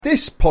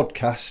This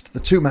podcast, The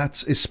Two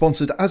Mats, is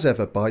sponsored as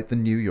ever by the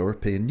New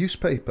European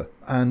newspaper.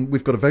 And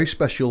we've got a very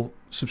special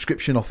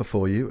subscription offer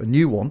for you, a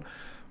new one,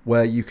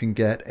 where you can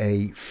get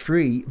a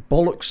free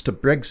Bollocks to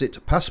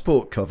Brexit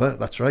passport cover.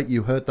 That's right,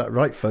 you heard that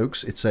right,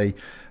 folks. It's a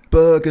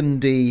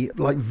burgundy,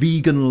 like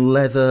vegan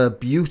leather,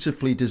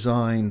 beautifully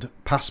designed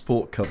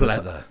passport cover.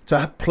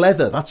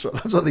 Pleather. That's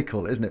what they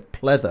call it, isn't it?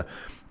 Pleather.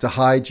 To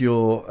hide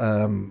your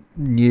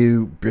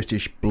new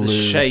British blue. The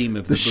shame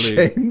of the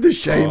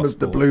shame of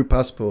the blue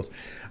passport.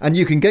 And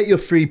you can get your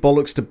free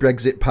Bollocks to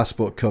Brexit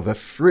passport cover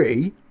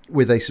free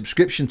with a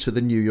subscription to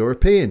the New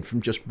European from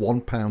just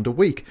 £1 a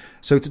week.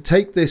 So to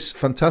take this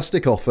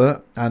fantastic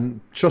offer,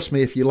 and trust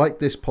me, if you like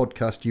this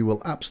podcast, you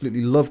will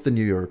absolutely love the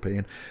New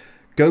European,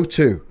 go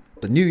to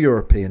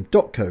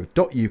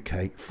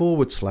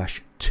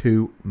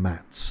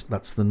theneweuropean.co.uk/2mats.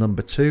 That's the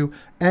number 2,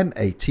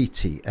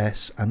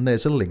 MATTS, and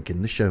there's a link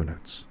in the show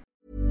notes.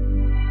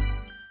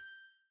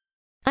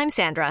 I'm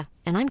Sandra,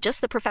 and I'm just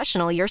the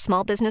professional your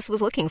small business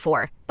was looking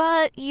for.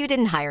 But you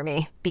didn't hire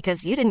me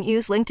because you didn't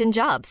use LinkedIn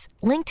Jobs.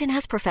 LinkedIn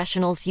has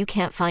professionals you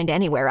can't find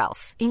anywhere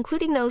else,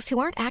 including those who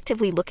aren't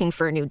actively looking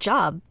for a new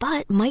job,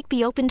 but might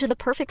be open to the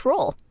perfect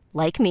role,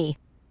 like me.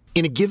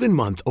 In a given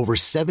month, over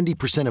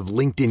 70% of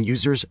LinkedIn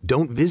users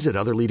don't visit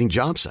other leading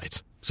job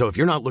sites. So if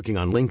you're not looking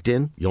on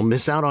LinkedIn, you'll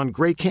miss out on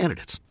great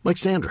candidates like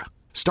Sandra.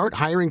 Start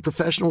hiring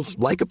professionals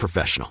like a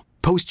professional.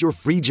 Post your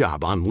free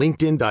job on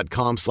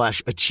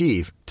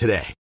linkedin.com/achieve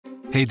today.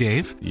 Hey,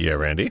 Dave. Yeah,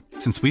 Randy.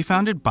 Since we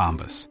founded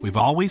Bombas, we've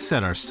always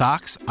said our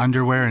socks,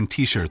 underwear, and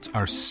T-shirts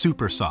are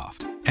super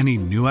soft. Any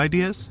new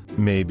ideas?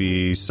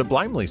 Maybe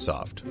sublimely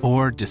soft.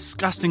 Or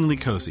disgustingly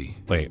cozy.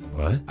 Wait,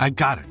 what? I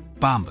got it.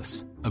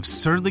 Bombas.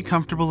 Absurdly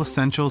comfortable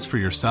essentials for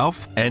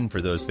yourself and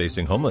for those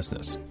facing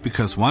homelessness.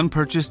 Because one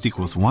purchased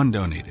equals one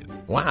donated.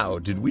 Wow,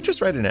 did we just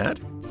write an ad?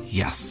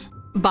 Yes.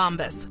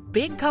 Bombas.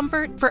 Big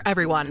comfort for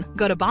everyone.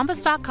 Go to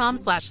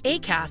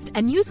bombas.com/ACAST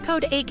and use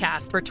code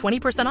ACAST for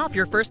 20% off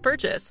your first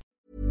purchase.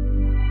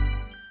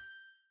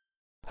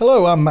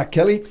 Hello, I'm Matt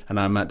Kelly. And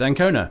I'm Matt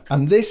Dancona.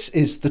 And this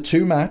is The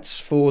Two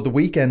Mats for the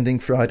week ending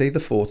Friday the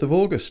 4th of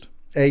August.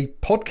 A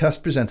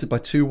podcast presented by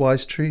Two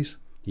Wise Trees.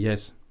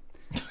 Yes.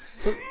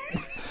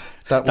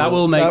 That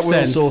will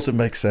sort of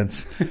make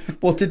sense.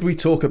 What did we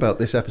talk about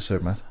this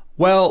episode, Matt?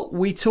 Well,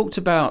 we talked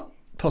about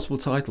possible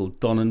title,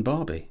 Don and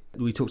Barbie.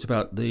 We talked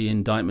about the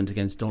indictment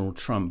against Donald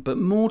Trump, but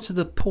more to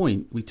the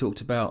point, we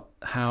talked about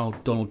how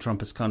Donald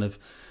Trump has kind of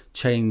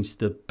changed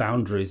the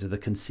boundaries of the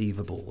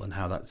conceivable and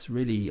how that's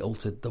really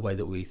altered the way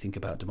that we think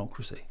about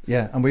democracy.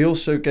 Yeah, and we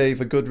also gave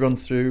a good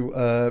run-through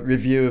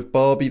review of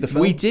Barbie, the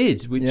film. We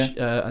did, which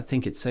I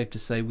think it's safe to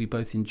say we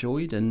both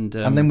enjoyed. And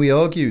then we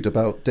argued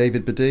about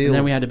David Baddiel. And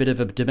then we had a bit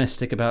of a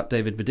domestic about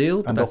David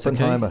Baddiel. And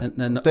Oppenheimer.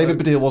 Okay. And David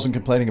Baddiel wasn't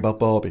complaining about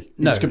Barbie.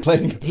 He was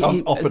complaining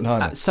about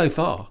Oppenheimer. So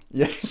far.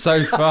 Yes.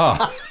 So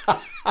far.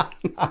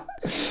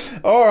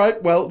 All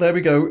right, well, there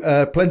we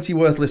go. Plenty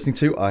worth listening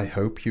to, I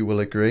hope you will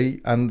agree.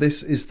 And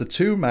this is The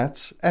Two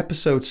Mats,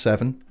 Episode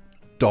 7,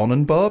 Don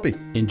and Barbie.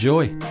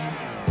 Enjoy.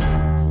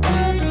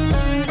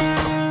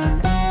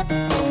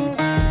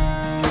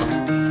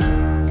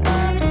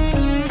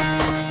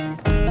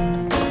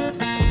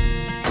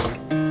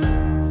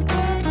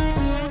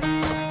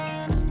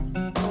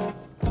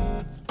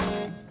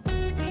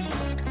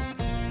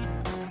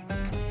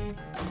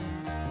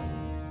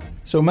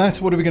 So, Matt,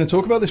 what are we going to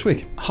talk about this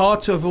week?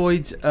 Hard to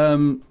avoid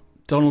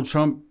Donald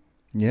Trump.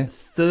 Yeah.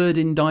 Third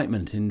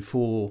indictment in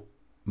 4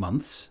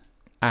 months.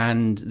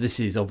 And this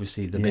is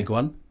obviously the big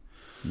one.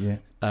 Yeah.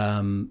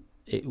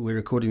 We're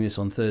recording this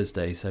on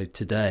Thursday, so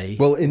today...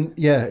 Well,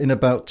 in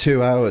about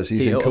 2 hours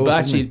he's in court.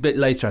 Actually, a bit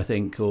later, I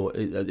think. Or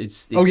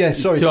it's 2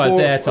 hours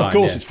their time. Of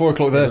course, it's 4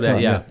 o'clock their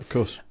time. Yeah, of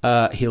course.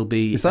 He'll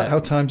be... Is that how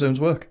time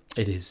zones work?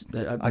 It is.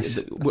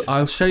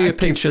 I'll show you a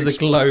picture of the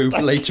globe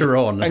later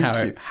on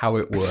how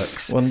it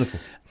works. Wonderful.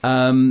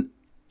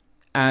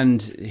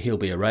 And he'll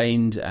be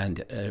arraigned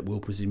and will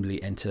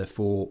presumably enter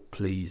 4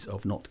 pleas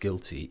of not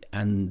guilty.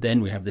 And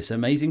then we have this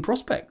amazing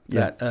prospect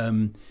that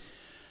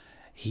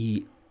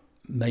he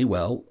may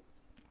well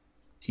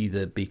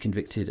either be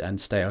convicted and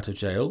stay out of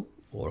jail,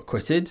 or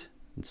acquitted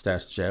and stay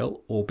out of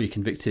jail, or be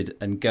convicted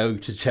and go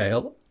to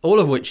jail. All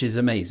of which is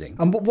amazing.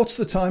 And what's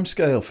the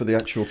timescale for the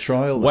actual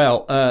trial? Then?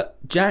 Well,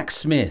 Jack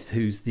Smith,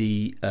 who's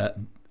the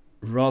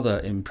rather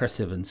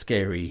impressive and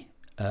scary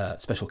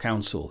special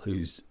counsel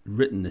who's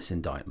written this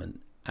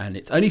indictment, and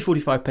it's only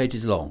 45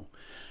 pages long.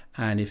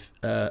 And if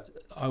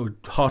I would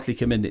heartily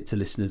commend it to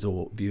listeners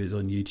or viewers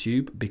on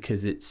YouTube,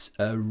 because it's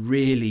a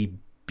really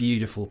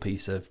beautiful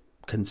piece of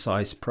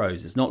concise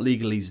prose. It's not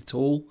legalese at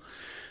all.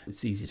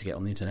 It's easy to get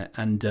on the internet,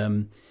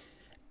 and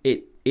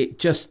it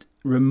just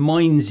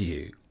reminds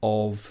you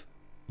of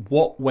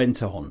what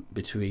went on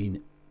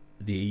between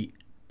the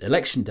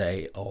election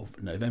day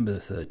of November the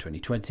 3rd,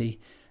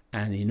 2020,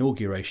 and the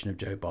inauguration of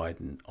Joe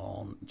Biden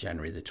on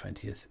January the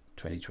 20th,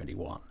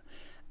 2021.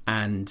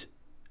 And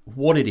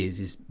what it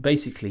is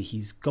basically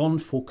he's gone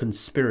for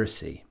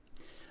conspiracy.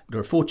 There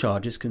are 4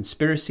 charges: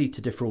 conspiracy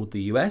to defraud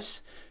the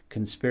US,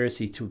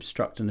 conspiracy to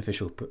obstruct an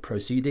official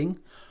proceeding,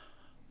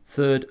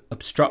 Third,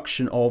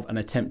 obstruction of an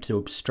attempt to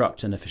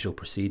obstruct an official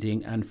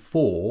proceeding. And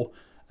 4,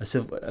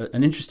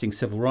 an interesting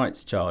civil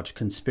rights charge,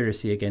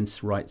 conspiracy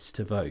against rights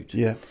to vote.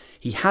 Yeah.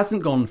 He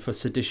hasn't gone for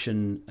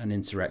sedition and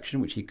insurrection,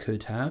 which he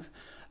could have,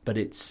 but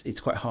it's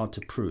quite hard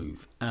to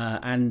prove.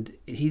 And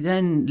he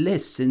then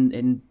lists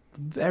in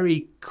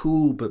very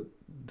cool but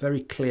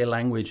very clear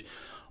language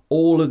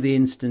all of the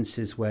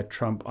instances where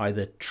Trump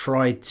either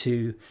tried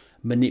to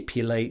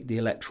manipulate the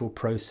electoral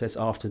process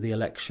after the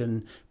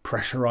election,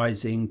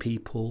 pressurizing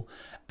people,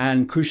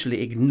 and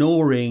crucially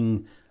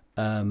ignoring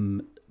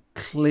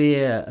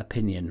clear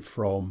opinion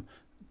from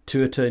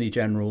 2 attorney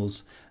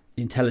generals,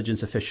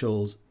 intelligence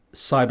officials,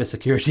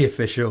 cybersecurity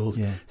officials,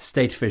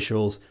 state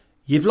officials.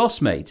 You've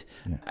lost, mate.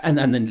 Yeah. And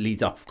then it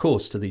leads up, of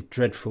course, to the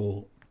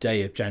dreadful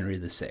day of January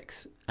the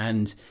 6th.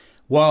 And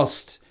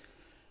whilst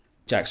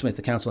Jack Smith,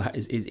 the counsel,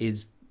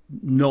 is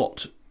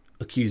not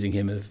accusing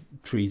him of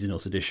treason or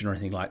sedition or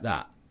anything like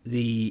that,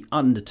 the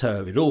undertow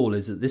of it all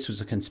is that this was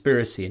a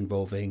conspiracy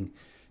involving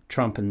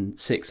Trump and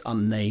 6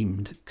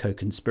 unnamed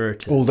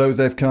co-conspirators. Although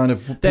they've kind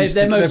of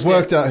they've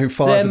worked out who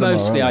 5 of them are. They're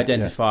mostly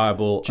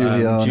identifiable.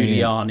 Yeah.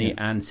 Giuliani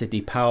and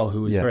Sidney Powell,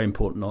 who was very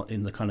important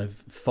in the kind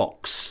of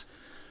Fox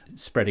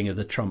spreading of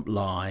the Trump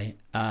lie,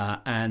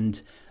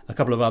 and a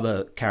couple of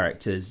other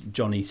characters.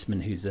 John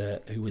Eastman, is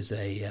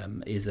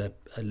a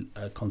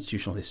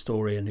constitutional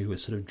historian who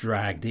was sort of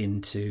dragged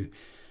into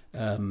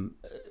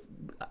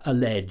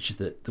allege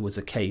that there was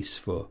a case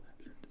for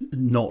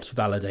not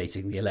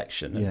validating the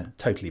election,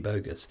 totally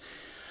bogus.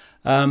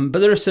 But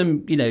there are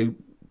some,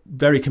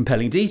 very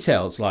compelling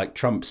details, like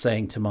Trump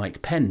saying to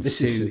Mike Pence,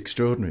 "This is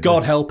extraordinary.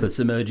 God help us,"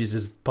 emerges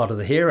as part of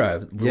the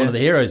hero, one of the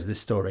heroes of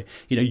this story.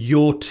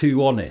 You're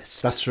too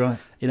honest. That's right.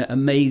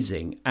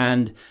 Amazing.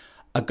 And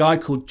a guy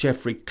called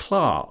Jeffrey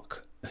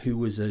Clark, who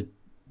was a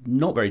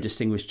not very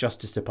distinguished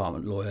Justice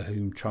Department lawyer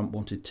whom Trump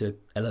wanted to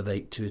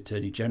elevate to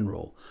Attorney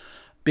General,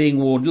 being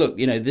warned, look,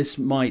 this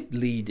might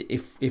lead,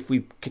 if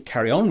we could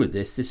carry on with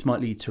this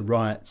might lead to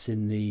riots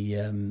in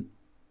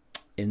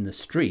the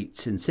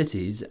streets in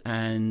cities.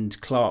 And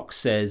Clark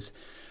says,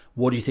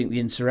 what do you think the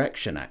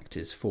Insurrection Act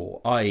is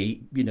for?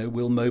 I.e.,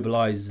 we'll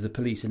mobilise the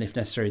police and, if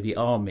necessary, the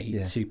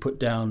army to put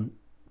down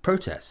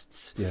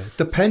protests. Yeah,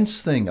 the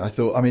Pence thing, I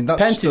thought, that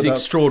Pence is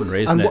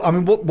extraordinary, isn't it?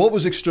 What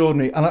was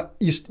extraordinary, and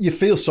you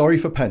feel sorry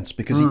for Pence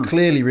because he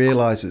clearly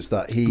realises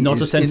that he not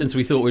is a sentence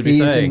we thought we'd be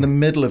saying. He's in the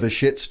middle of a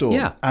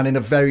shitstorm and in a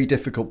very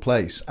difficult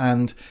place,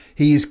 and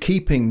he is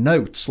keeping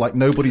notes like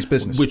nobody's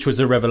business, which was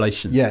a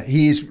revelation. Yeah,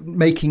 he is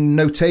making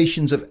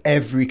notations of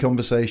every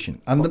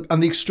conversation, and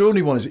the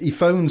extraordinary one is he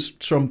phones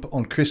Trump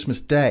on Christmas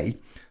Day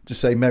to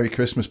say "Merry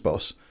Christmas,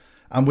 boss,"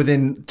 and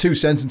within 2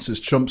 sentences,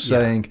 Trump's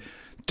saying,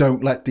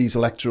 "Don't let these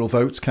electoral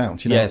votes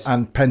count," Yes.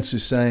 And Pence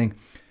is saying,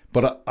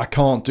 "But I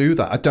can't do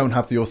that. I don't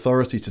have the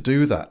authority to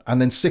do that."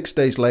 And then 6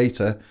 days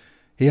later,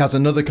 he has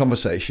another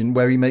conversation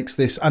where he makes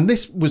this, and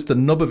this was the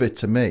nub of it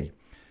to me.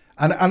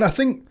 And I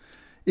think,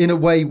 in a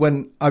way,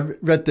 when I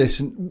read this,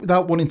 and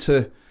without wanting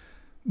to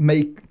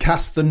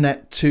cast the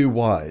net too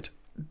wide,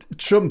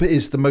 Trump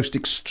is the most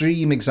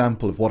extreme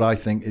example of what I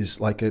think is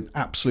like an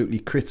absolutely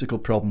critical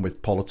problem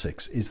with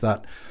politics, is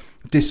that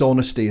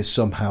dishonesty is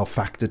somehow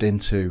factored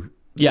into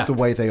the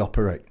way they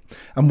operate.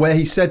 And where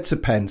he said to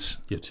Pence,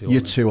 you're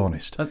too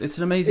honest. It's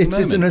an amazing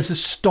moment. It's an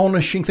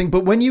astonishing thing.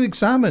 But when you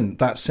examine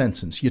that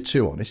sentence, "you're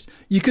too honest,"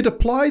 you could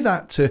apply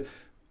that to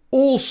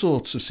all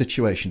sorts of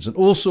situations and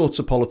all sorts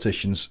of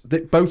politicians,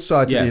 both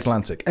sides of the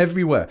Atlantic,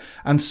 everywhere,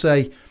 and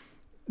say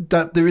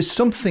that there is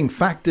something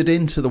factored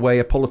into the way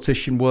a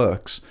politician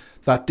works,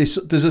 that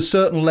there's a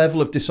certain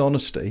level of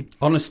dishonesty.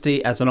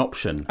 Honesty as an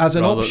option.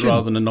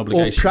 Rather than an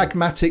obligation. Or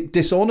pragmatic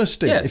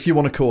dishonesty, if you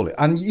want to call it.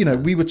 And,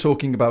 we were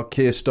talking about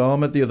Keir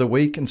Starmer the other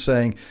week and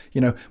saying,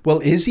 well,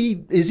 is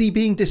he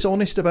being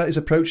dishonest about his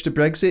approach to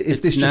Brexit? Is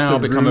this just now a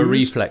become ruse? a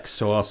reflex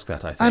to ask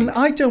that, I think. And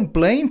I don't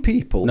blame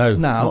people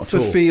now for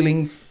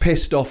feeling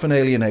pissed off and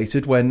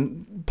alienated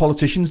when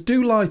politicians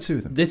do lie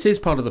to them. This is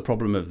part of the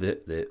problem of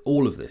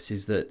all of this,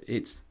 is that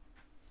it's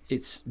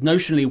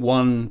notionally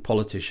one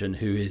politician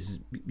who is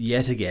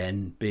yet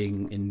again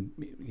being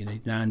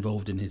now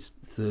involved in his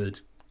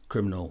 3rd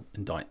criminal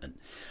indictment.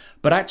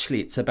 But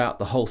actually, it's about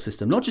the whole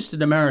system, not just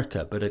in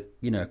America, but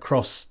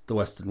across the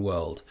Western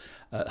world,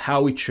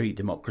 how we treat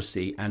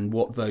democracy and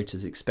what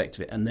voters expect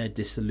of it and their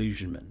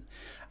disillusionment.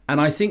 And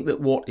I think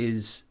that what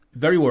is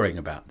very worrying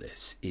about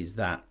this is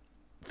that,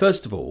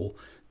 first of all,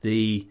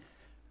 the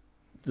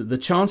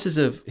chances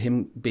of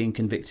him being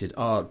convicted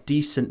are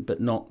decent but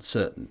not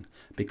certain,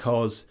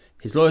 because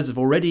his lawyers have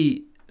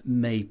already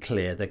made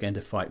clear they're going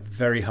to fight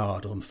very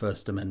hard on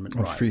First Amendment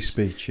rights. Free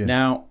speech, yeah.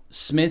 Now,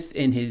 Smith,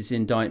 in his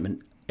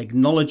indictment,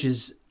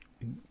 acknowledges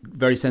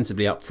very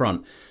sensibly up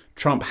front,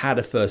 Trump had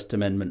a First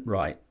Amendment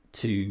right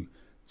to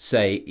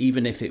say,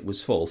 even if it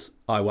was false,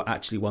 I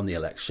actually won the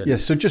election.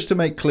 Yes, so just to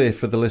make clear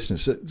for the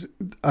listeners,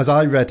 as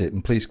I read it,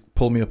 and please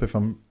pull me up if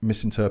I'm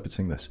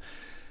misinterpreting this,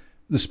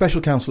 the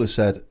special counsel has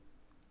said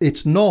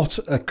it's not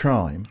a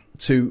crime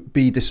to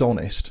be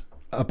dishonest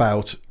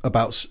about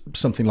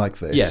something like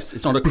this. Yes,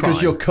 it's not a crime.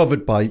 Because you're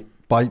covered by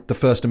by the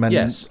First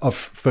Amendment Yes.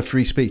 for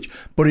free speech.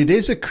 But it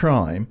is a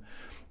crime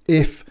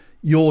if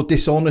your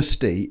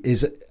dishonesty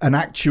is an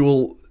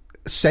actual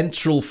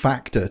central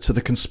factor to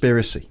the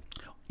conspiracy.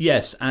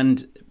 Yes,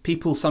 and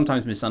people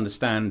sometimes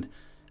misunderstand.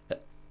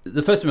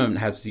 The First Amendment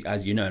has,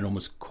 as you know, an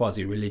almost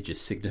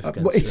quasi-religious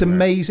significance. Well, it's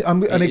amazing.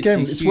 And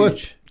again, it's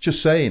worth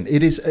just saying,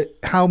 it is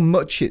how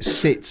much it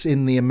sits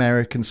in the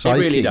American psyche.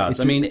 It really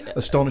does. It's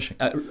astonishing.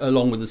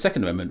 Along with the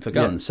Second Amendment for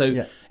guns.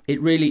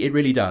 It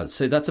really does.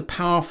 So that's a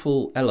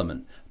powerful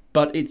element.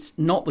 But it's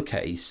not the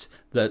case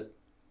that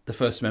the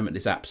First Amendment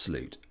is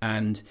absolute.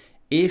 And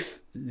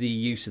if the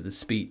use of the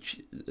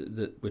speech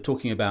that we're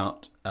talking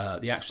about,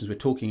 the actions we're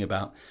talking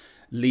about,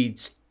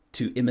 leads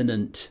to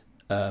imminent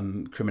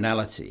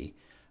criminality,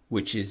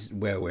 which is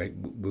where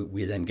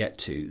we then get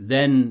to,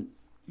 then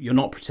you're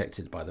not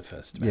protected by the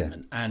First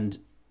Amendment. Yeah. And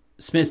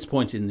Smith's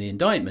point in the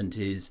indictment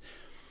is,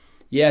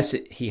 yes,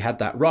 he had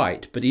that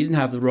right, but he didn't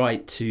have the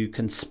right to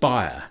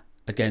conspire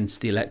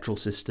against the electoral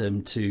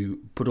system to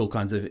put all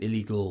kinds of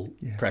illegal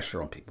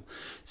pressure on people.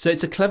 So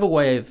it's a clever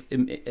way of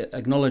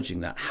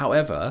acknowledging that.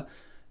 However,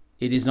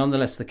 it is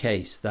nonetheless the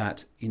case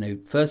that,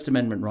 First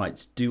Amendment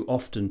rights do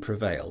often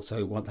prevail.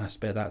 So one has to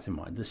bear that in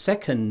mind. The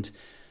second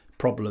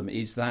problem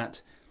is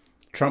that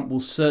Trump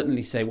will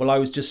certainly say, well, I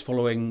was just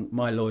following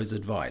my lawyer's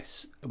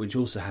advice, which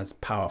also has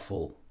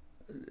powerful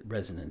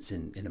resonance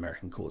in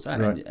American courts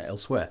and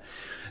elsewhere.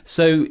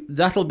 So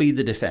that'll be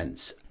the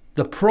defense.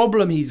 The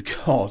problem he's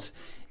got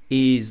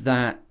is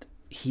that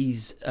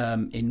he's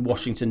in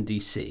Washington,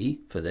 D.C.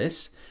 for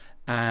this,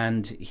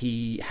 and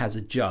he has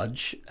a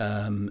judge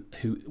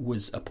who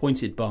was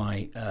appointed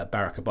by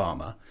Barack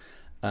Obama,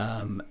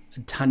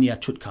 Tanya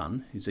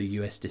Chutkan, who's a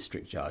U.S.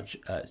 district judge,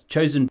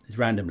 chosen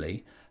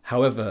randomly.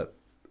 However,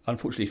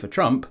 unfortunately for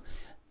Trump,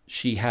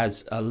 she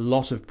has a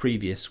lot of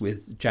previous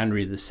with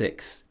January the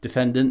 6th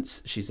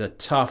defendants. She's a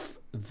tough,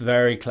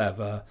 very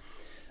clever,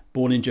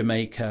 born in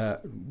Jamaica,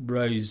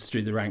 rose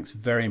through the ranks,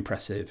 very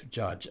impressive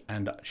judge,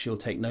 and she'll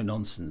take no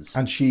nonsense.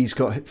 And she's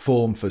got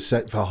form for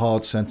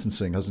hard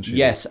sentencing, hasn't she?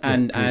 Yes,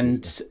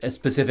 and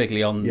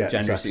specifically on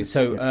January 6th.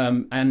 So,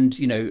 and,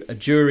 a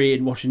jury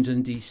in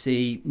Washington,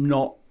 D.C.,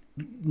 not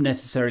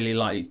necessarily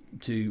likely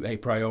to a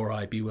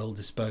priori be well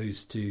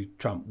disposed to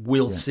Trump.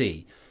 We'll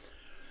see.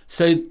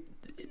 So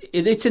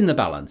it's in the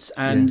balance,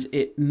 and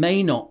it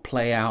may not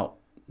play out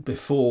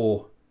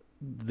before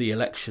the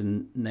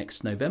election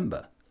next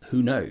November.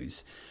 Who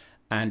knows?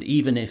 And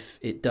even if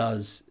it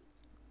does,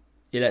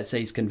 let's say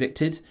he's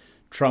convicted,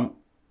 Trump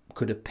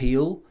could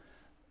appeal.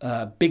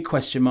 Big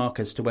question mark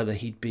as to whether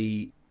he'd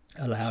be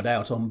allowed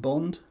out on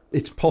bond.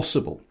 It's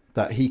possible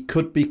that he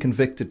could be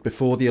convicted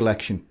before the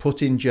election,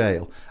 put in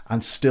jail,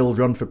 and still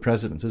run for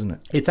president, isn't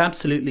it? It's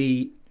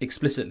absolutely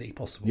explicitly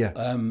possible.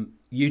 Yeah.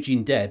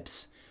 Eugene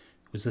Debs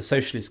was the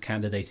socialist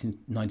candidate in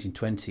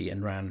 1920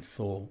 and ran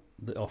for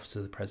the office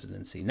of the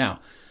presidency. Now,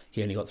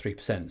 he only got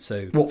 3%.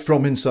 So what,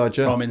 from inside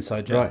jail? From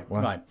inside jail. Right.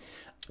 Wow. Right.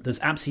 There's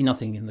absolutely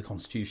nothing in the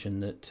Constitution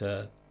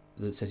that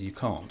says you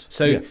can't.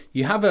 So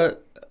you have a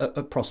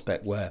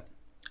prospect where,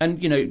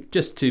 and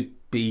just to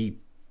be,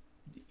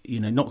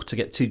 not to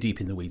get too deep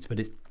in the weeds, but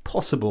it's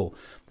possible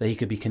that he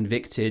could be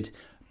convicted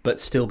but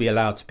still be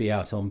allowed to be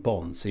out on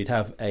bond. So you'd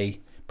have a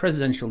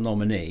presidential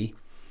nominee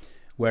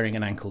wearing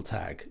an ankle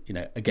tag.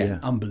 Again,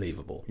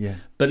 unbelievable. Yeah.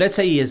 But let's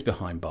say he is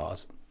behind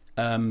bars,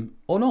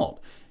 or not.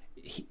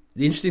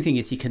 The interesting thing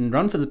is he can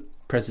run for the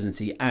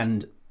presidency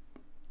and,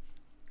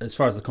 as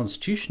far as the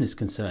Constitution is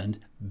concerned,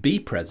 be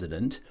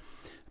president,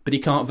 but he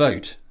can't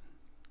vote.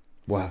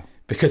 Wow.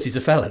 Because he's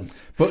a felon.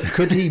 But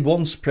could he,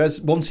 once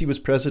he was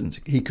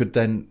president, he could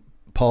then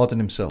pardon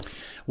himself?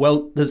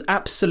 Well, there's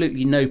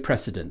absolutely no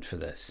precedent for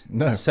this.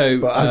 No. So,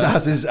 but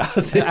as is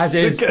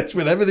the case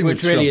with everything,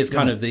 which with really Trump, is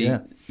kind of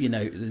the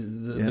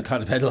the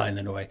kind of headline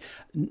in a way.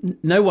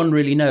 No one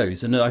really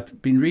knows, and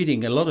I've been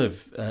reading a lot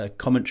of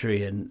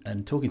commentary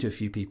and talking to a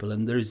few people,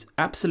 and there is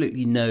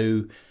absolutely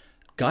no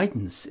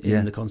guidance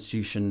in the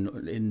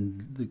Constitution,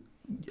 in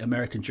the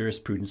American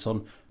jurisprudence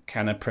on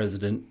can a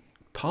president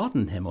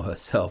pardon him or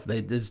herself.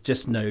 There's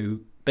just no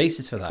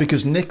basis for that.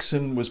 Because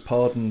Nixon was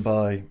pardoned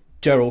by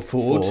Gerald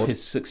Ford,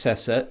 his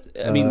successor.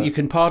 I mean, you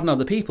can pardon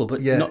other people,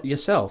 but not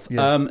yourself.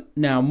 Yeah.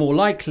 Now, more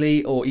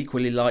likely or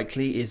equally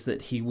likely is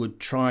that he would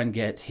try and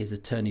get his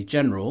Attorney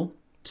General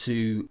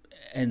to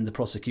end the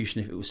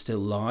prosecution if it was still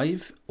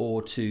live,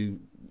 or to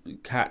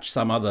catch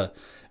some other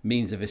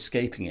means of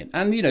escaping it.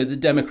 And, the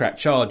Democrat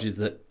charge is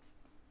that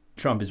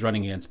Trump is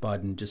running against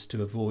Biden just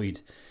to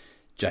avoid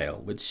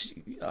jail, which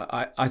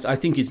I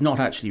think is not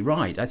actually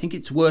right. I think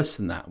it's worse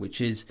than that, which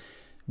is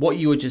what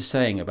you were just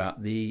saying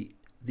about the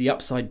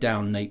upside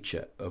down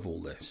nature of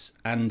all this.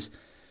 And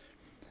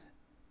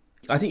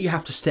I think you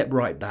have to step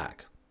right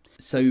back.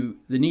 So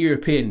the New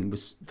European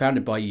was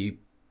founded by you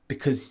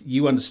because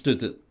you understood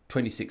that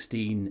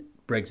 2016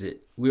 Brexit,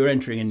 we were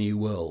entering a new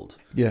world.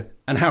 Yeah.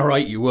 And how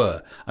right you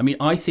were. I mean,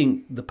 I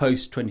think the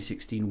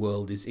post-2016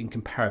 world is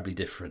incomparably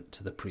different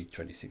to the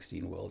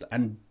pre-2016 world.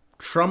 And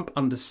Trump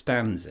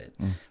understands it.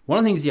 One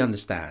of the things he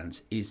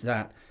understands is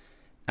that,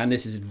 and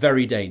this is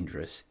very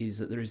dangerous, is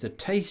that there is a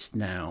taste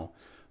now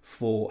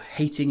for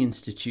hating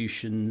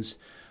institutions,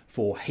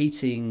 for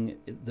hating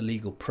the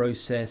legal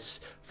process,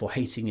 for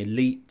hating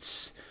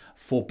elites,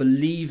 for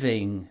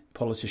believing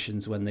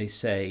politicians when they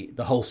say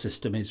the whole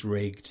system is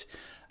rigged.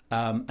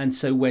 And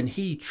so when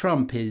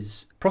Trump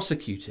is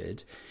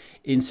prosecuted,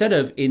 instead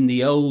of in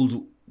the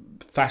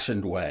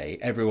old-fashioned way,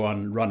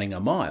 everyone running a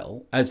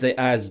mile,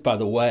 as by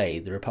the way,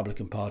 the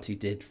Republican Party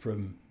did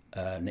from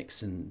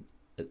Nixon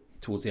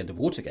towards the end of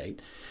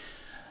Watergate,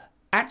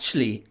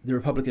 actually the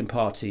Republican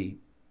Party,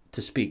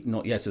 to speak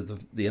not yet of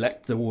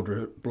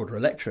the broader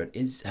electorate,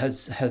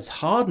 has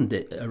hardened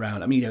it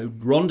around. I mean,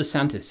 Ron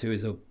DeSantis, who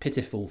is a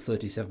pitiful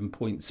 37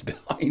 points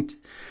behind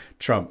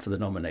Trump for the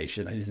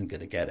nomination and isn't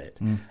going to get it,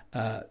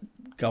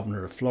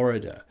 governor of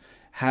Florida,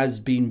 has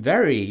been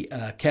very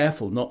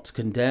careful not to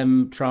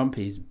condemn Trump.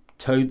 He's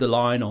towed the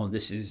line on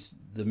this is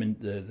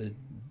the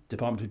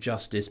Department of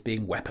Justice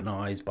being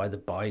weaponized by the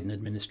Biden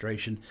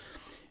administration.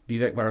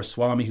 Vivek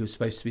Ramaswamy, who was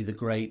supposed to be the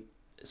great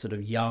sort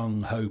of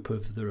young hope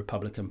of the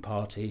Republican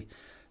Party,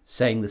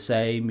 saying the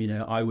same,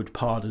 I would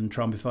pardon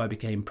Trump if I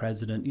became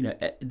president.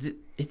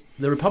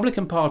 The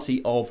Republican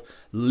Party of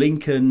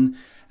Lincoln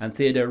and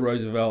Theodore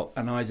Roosevelt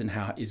and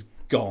Eisenhower is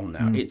gone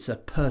now. It's a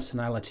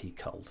personality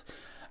cult.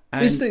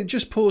 And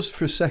just pause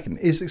for a second.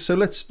 So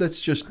let's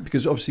just,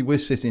 because obviously we're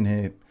sitting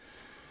here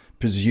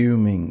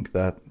presuming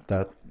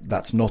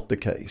that's not the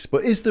case.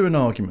 But is there an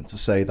argument to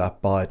say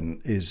that Biden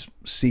is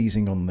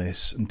seizing on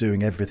this and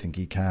doing everything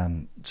he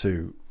can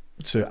to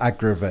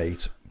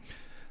aggravate?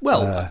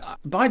 Well,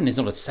 Biden is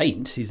not a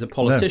saint. He's a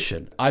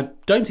politician. No. I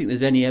don't think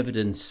there's any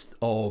evidence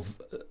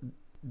of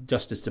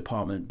Justice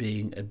Department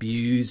being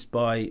abused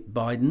by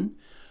Biden.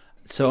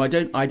 So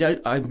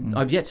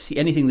I've yet to see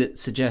anything that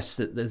suggests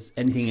that there's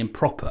anything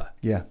improper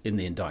in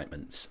the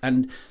indictments.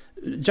 And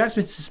Jack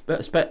Smith's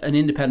an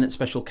independent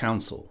special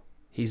counsel.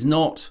 He's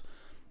not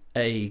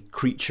a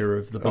creature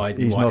of the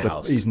Biden White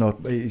House. He's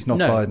not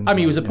Biden. I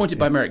mean, he was appointed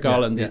by Merrick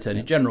Garland, the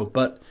Attorney General,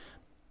 but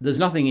there's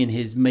nothing in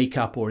his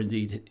makeup or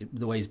indeed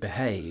the way he's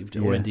behaved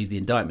or indeed the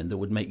indictment that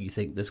would make you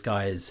think this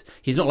guy is...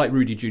 He's not like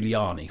Rudy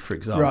Giuliani, for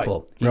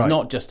example. He's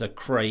not just a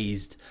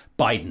crazed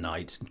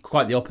Bidenite.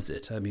 Quite the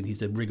opposite. I mean,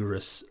 he's a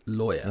rigorous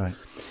lawyer.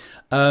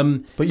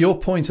 Right. But your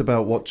point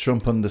about what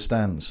Trump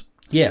understands...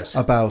 Yes.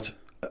 About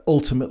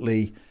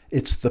ultimately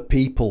it's the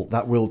people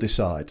that will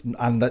decide,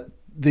 and that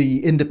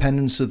the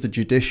independence of the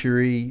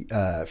judiciary,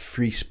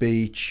 free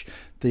speech,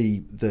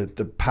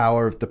 the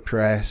power of the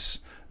press...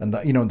 And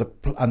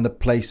the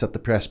place that the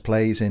press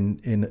plays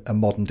in a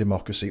modern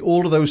democracy,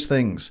 all of those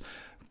things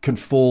can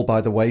fall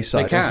by the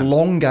wayside as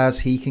long as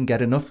he can get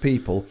enough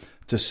people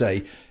to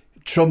say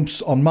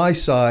Trump's on my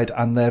side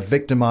and they're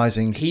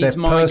victimizing, they're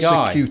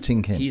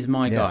persecuting him. He's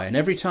my guy, and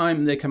every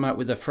time they come out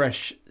with a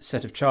fresh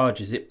set of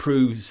charges, it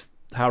proves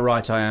how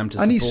right I am to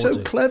support it. And he's so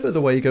clever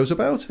the way he goes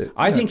about it.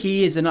 I think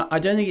he is, and I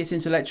don't think it's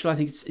intellectual. I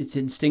think it's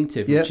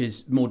instinctive, which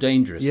is more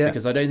dangerous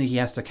because I don't think he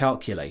has to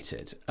calculate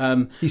it.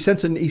 He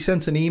sent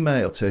an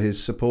email to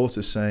his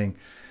supporters saying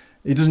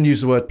he doesn't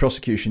use the word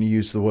prosecution; he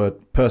used the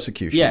word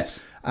persecution.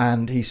 Yes,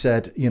 and he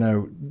said,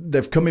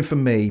 they've come in for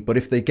me, but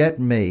if they get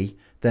me,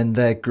 then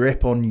their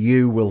grip on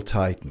you will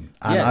tighten,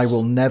 and I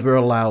will never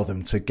allow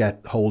them to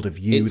get hold of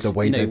you the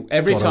way they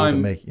got hold of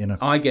me.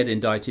 I get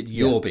indicted,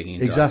 you're being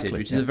indicted,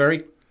 which is a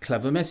very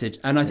clever message.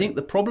 And I think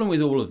the problem with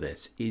all of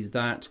this is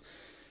that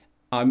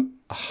I'm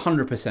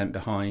 100%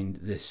 behind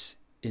this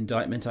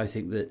indictment. I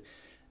think that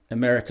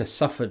America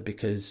suffered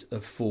because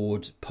of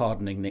Ford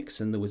pardoning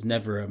Nixon. There was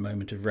never a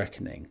moment of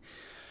reckoning.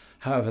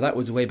 However, that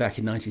was way back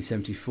in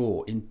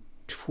 1974. In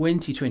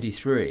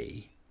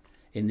 2023,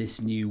 in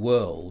this new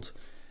world,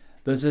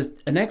 there's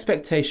an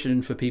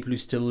expectation for people who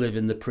still live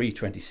in the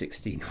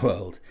pre-2016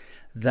 world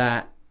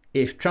that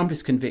if Trump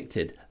is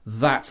convicted,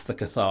 that's the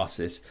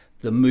catharsis.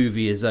 The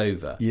movie is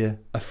over. Yeah.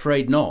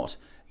 Afraid not.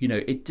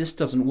 It just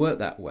doesn't work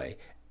that way.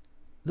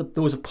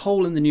 There was a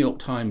poll in the New York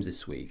Times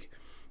this week,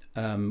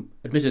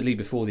 admittedly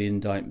before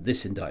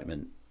this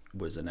indictment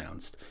was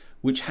announced,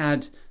 which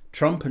had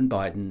Trump and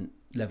Biden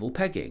level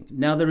pegging.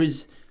 Now, there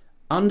is,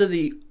 under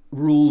the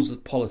rules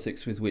of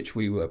politics with which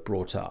we were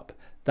brought up,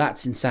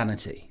 that's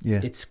insanity.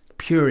 Yeah. It's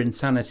pure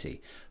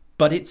insanity.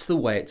 But it's the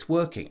way it's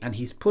working. And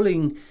he's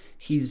pulling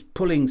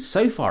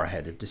so far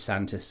ahead of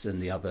DeSantis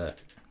and the other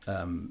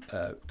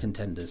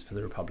contenders for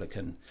the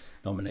Republican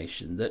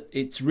nomination that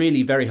it's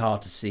really very hard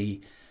to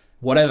see,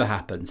 whatever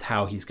happens,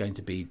 how he's going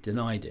to be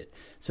denied it.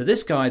 So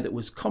this guy that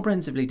was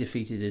comprehensively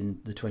defeated in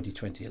the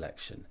 2020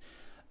 election,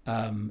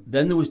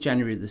 then there was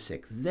January the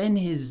 6th, then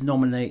his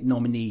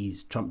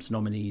nominees, Trump's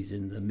nominees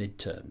in the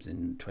midterms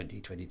in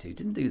 2022,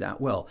 didn't do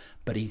that well,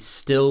 but he's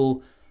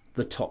still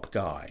the top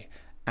guy.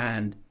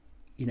 And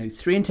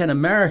 3 out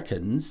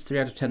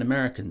of 10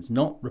 Americans,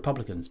 not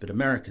Republicans, but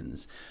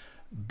Americans,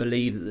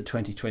 believe that the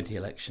 2020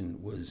 election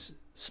was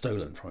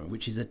stolen from him,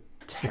 which is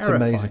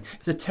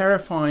it's a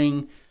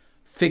terrifying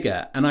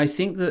figure. And I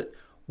think that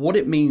what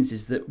it means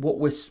is that what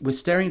we're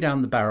staring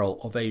down the barrel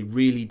of a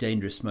really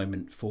dangerous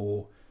moment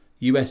for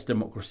US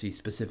democracy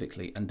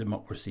specifically and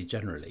democracy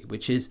generally,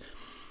 which is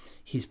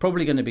he's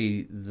probably going to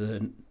be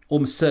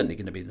almost certainly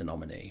going to be the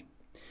nominee.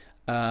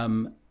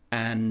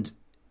 and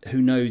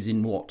who knows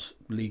in what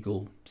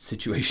legal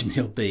situation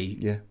he'll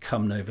be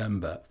come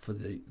November for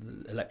the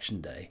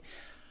election day.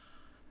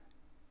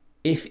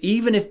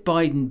 Even if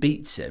Biden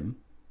beats him,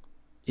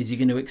 is he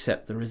going to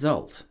accept the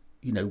result?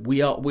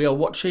 We are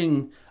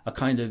watching a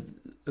kind of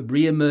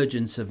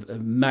re-emergence of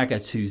MAGA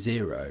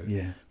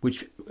 2.0,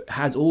 which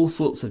has all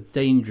sorts of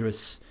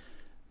dangerous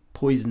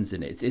poisons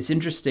in it. It's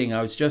interesting.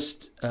 I was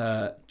just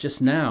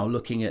now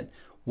looking at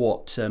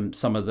what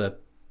some of the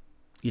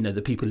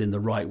the people in the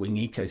right-wing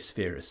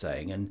ecosphere are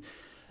saying, and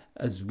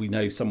as we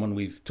know, someone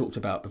we've talked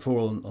about before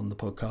on the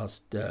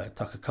podcast,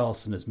 Tucker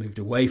Carlson, has moved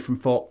away from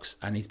Fox,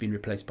 and he's been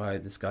replaced by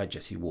this guy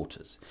Jesse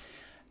Waters.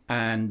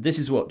 And this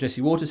is what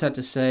Jesse Waters had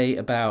to say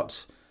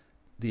about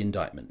the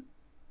indictment.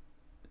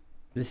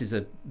 This is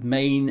a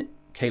main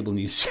cable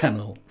news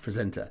channel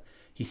presenter.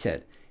 He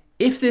said,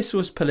 "If this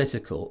was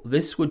political,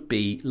 this would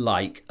be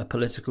like a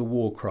political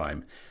war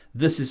crime.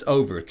 This is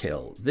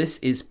overkill. This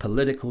is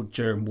political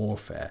germ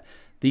warfare.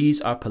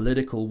 These are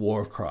political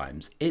war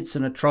crimes. It's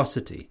an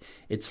atrocity.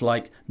 It's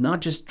like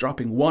not just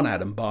dropping one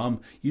atom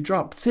bomb, you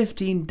drop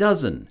 15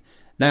 dozen."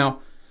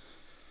 Now,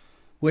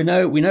 we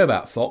know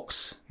about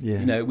Fox.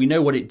 Yeah. We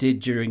know what it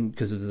did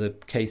because of the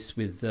case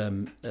with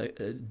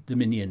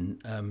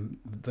Dominion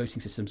voting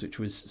systems, which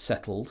was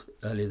settled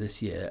earlier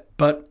this year.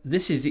 But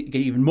this is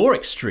even more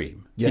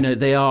extreme. Yeah.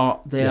 They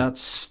are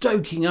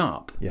stoking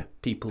up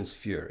people's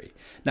fury.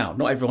 Now,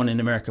 not everyone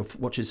in America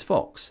watches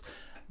Fox.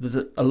 There's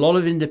a lot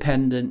of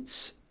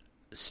independents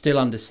still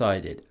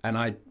undecided, and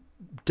I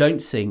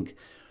don't think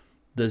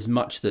there's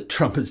much that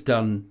Trump has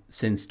done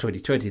since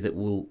 2020 that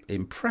will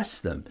impress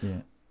them.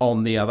 Yeah.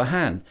 On the other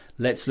hand,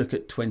 let's look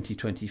at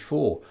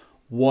 2024.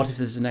 What if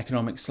there's an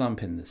economic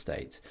slump in the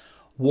States?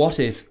 What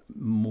if,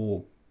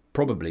 more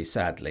probably,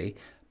 sadly,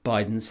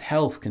 Biden's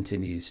health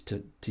continues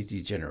to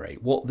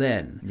degenerate? What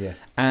then? Yeah.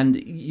 And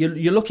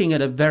you're looking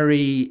at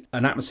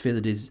an atmosphere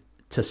that is,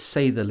 to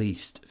say the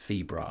least,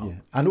 febrile.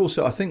 Yeah. And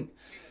also, I think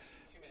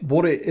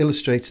what it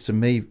illustrates to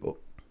me,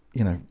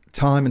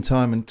 time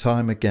and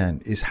time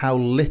again, is how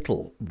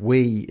little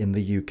we in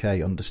the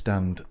UK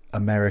understand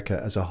America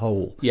as a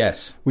whole.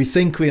 Yes. We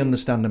think we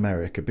understand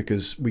America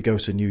because we go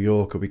to New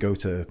York or we go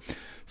to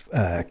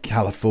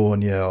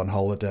California on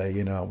holiday,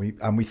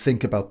 and we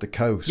think about the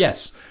coast.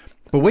 Yes.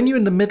 But when you're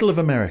in the middle of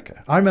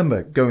America, I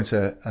remember going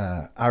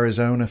to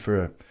Arizona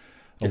for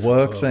a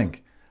work thing.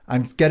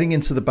 I'm getting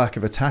into the back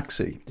of a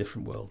taxi.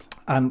 Different world.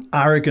 And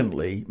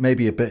arrogantly,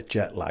 maybe a bit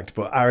jet lagged,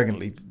 but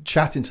arrogantly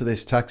chatting to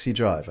this taxi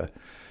driver,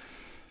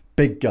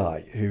 big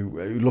guy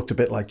who looked a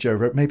bit like Joe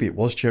Rogan. Maybe it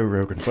was Joe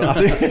Rogan.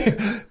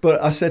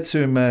 But I said to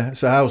him,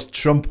 so how's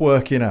Trump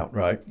working out,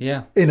 right?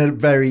 Yeah. In a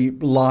very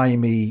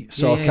limey,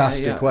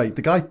 sarcastic way.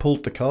 The guy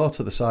pulled the car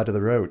to the side of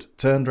the road,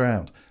 turned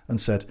around and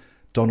said,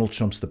 "Donald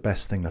Trump's the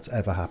best thing that's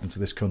ever happened to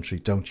this country.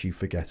 Don't you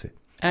forget it."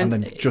 And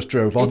then just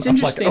drove on. I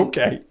was like,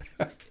 okay.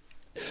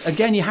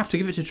 Again, you have to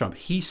give it to Trump.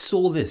 He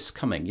saw this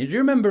coming. Do you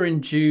remember in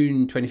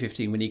June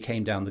 2015 when he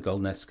came down the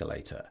golden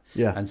escalator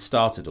and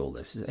started all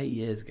this? It's 8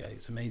 years ago.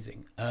 It's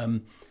amazing.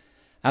 And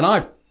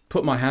I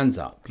put my hands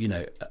up.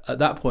 At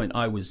that point,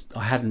 I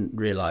hadn't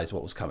realised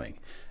what was coming.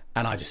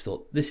 And I just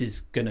thought, this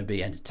is going to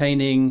be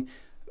entertaining,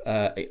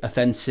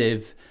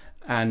 offensive,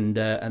 and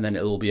then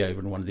it'll all be over,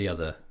 and one of the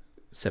other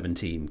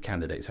 17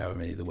 candidates, however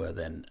many there were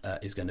then,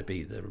 is going to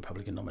be the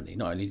Republican nominee.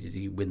 Not only did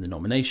he win the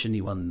nomination,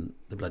 he won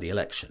the bloody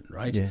election,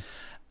 right? Yeah.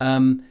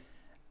 And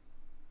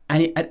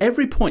at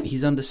every point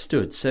he's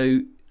understood.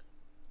 So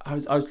I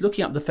was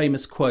looking up the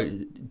famous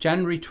quote,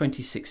 January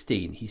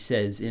 2016. He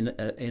says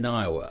in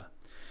Iowa,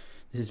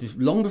 this is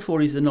long before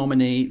he's the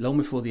nominee, long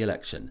before the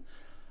election,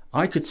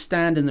 "I could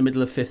stand in the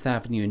middle of Fifth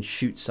Avenue and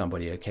shoot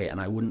somebody, okay,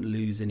 and I wouldn't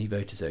lose any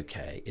voters,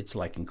 okay. It's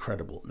like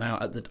incredible." Now,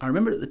 I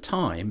remember at the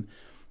time,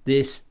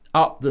 this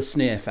up the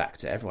sneer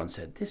factor. Everyone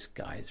said, this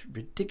guy is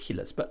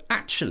ridiculous. But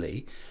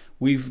actually,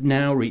 we've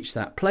now reached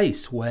that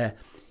place where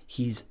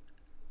he's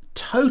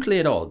totally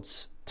at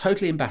odds,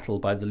 totally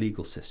embattled by the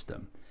legal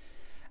system.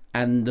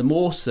 And the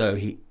more so,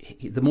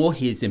 the more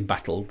he is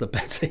embattled, the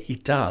better he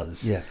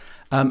does. Yeah.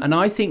 And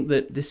I think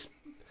that this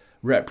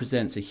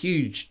represents a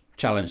huge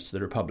challenge to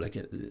the Republic,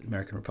 the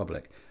American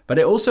Republic. But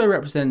it also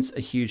represents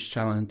a huge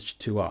challenge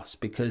to us,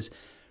 because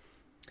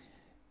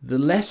the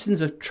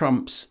lessons of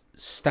Trump's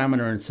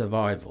stamina and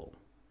survival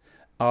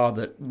are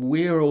that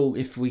we're all,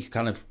 if we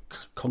kind of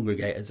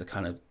congregate as a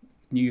kind of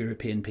new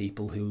European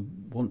people who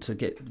want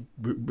to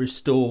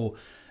restore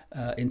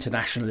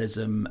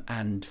internationalism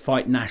and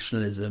fight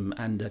nationalism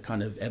and a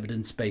kind of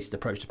evidence-based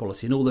approach to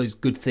policy and all those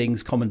good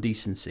things, common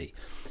decency.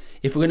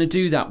 If we're going to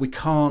do that, we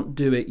can't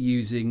do it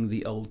using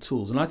the old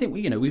tools. And I think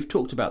we've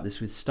talked about this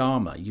with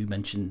Starmer. You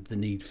mentioned the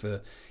need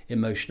for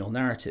emotional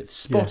narrative.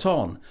 Spot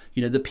on.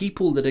 The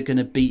people that are going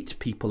to beat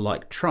people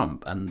like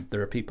Trump, and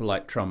there are people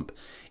like Trump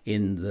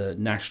in the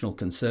national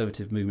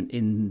conservative movement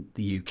in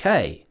the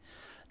UK,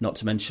 not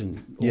to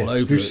mention all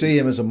over. Who see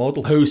him as a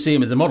model.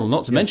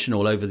 Not to mention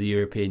all over the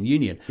European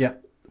Union. Yeah.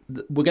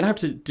 We're going to have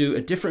to do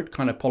a different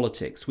kind of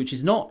politics, which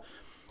is not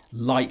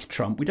like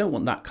Trump. We don't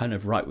want that kind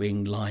of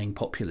right-wing lying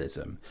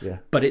populism. Yeah.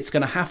 But it's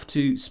going to have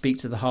to speak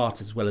to the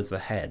heart as well as the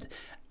head.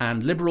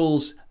 And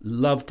liberals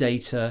love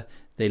data.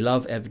 They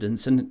love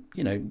evidence, and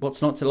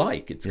what's not to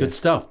like? It's good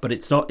stuff, but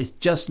it's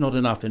just not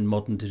enough in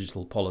modern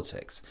digital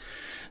politics.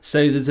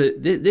 So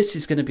this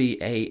is going to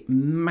be a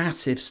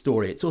massive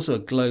story. It's also a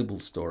global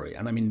story,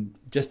 and I mean,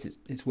 just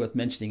it's worth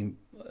mentioning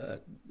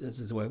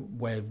as a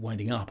way of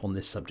winding up on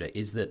this subject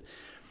is that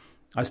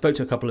I spoke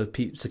to a couple of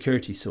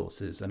security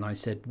sources, and I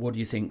said, "What do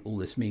you think all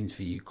this means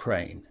for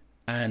Ukraine?"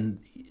 And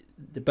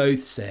they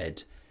both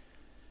said,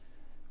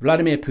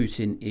 Vladimir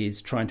Putin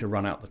is trying to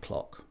run out the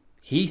clock.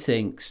 He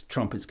thinks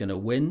Trump is going to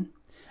win,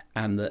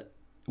 and that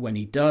when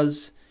he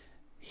does,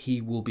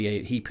 Putin will be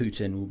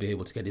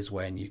able to get his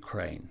way in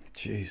Ukraine.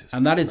 Jesus.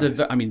 And that is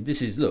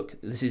this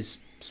is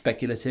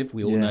speculative.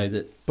 We all know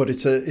that, but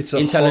it's a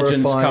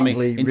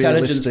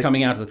intelligence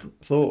coming out of the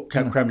thought,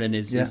 Kremlin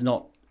is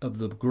not of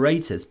the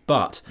greatest,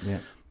 but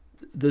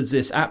there's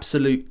this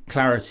absolute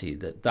clarity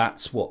that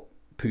that's what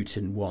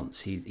Putin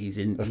wants. He's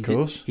in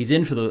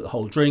for the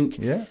whole drink.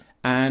 Yeah.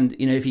 And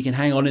if he can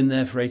hang on in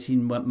there for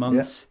 18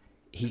 months.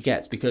 He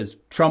gets, because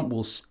Trump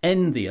will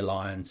end the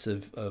alliance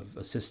of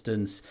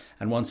assistance,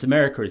 and once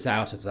America is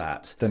out of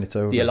that, then it's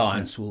over. The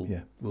alliance will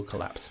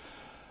collapse.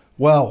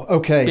 Wow.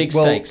 Okay. Big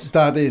stakes.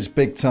 That is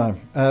big time.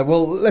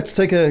 Let's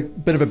take a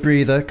bit of a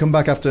breather. Come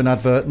back after an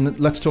advert, and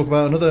let's talk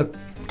about another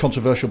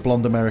controversial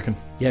blonde American.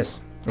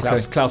 Yes.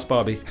 Okay. Klaus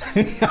Barbie.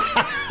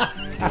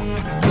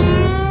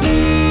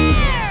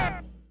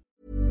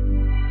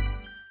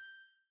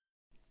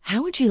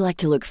 How would you like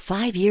to look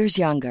 5 years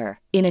younger?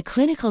 In a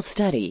clinical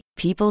study,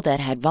 people that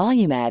had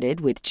volume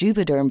added with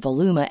Juvederm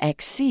Voluma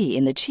XC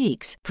in the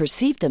cheeks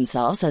perceived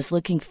themselves as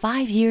looking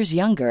 5 years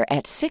younger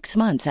at 6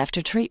 months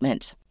after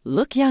treatment.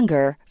 Look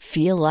younger,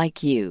 feel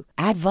like you.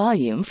 Add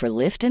volume for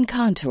lift and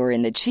contour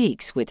in the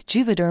cheeks with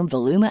Juvederm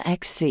Voluma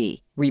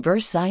XC.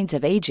 Reverse signs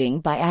of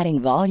aging by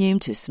adding volume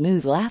to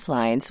smooth laugh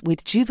lines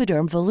with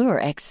Juvederm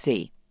Volure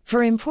XC.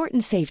 For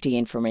important safety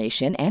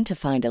information and to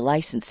find a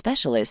licensed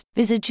specialist,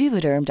 visit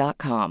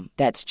Juvederm.com.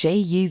 That's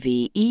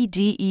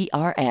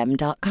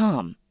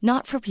JUVEDERM.com.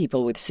 Not for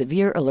people with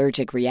severe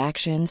allergic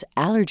reactions,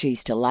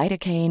 allergies to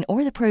lidocaine,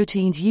 or the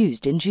proteins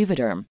used in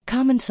Juvederm.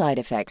 Common side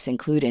effects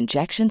include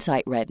injection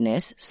site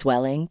redness,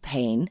 swelling,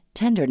 pain,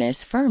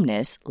 tenderness,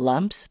 firmness,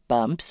 lumps,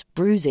 bumps,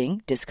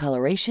 bruising,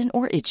 discoloration,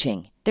 or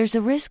itching. There's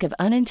a risk of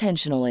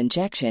unintentional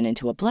injection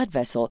into a blood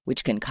vessel,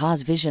 which can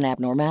cause vision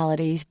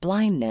abnormalities,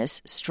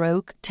 blindness,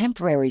 stroke,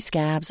 temporary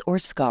scabs, or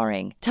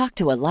scarring. Talk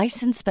to a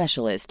licensed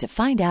specialist to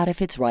find out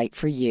if it's right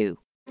for you.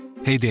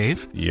 Hey,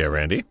 Dave. Yeah,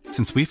 Randy.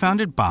 Since we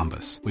founded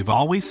Bombas, we've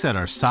always said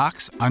our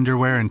socks,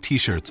 underwear, and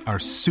T-shirts are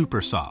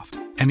super soft.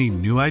 Any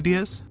new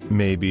ideas?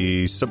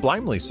 Maybe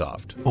sublimely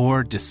soft.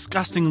 Or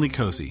disgustingly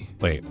cozy.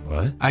 Wait,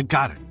 what? I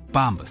got it.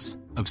 Bombas.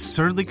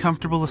 Absurdly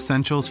comfortable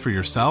essentials for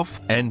yourself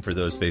and for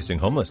those facing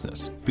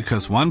homelessness.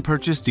 Because one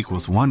purchased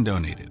equals one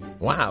donated.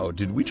 Wow,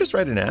 did we just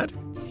write an ad?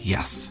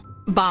 Yes.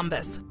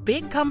 Bombas.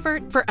 Big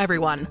comfort for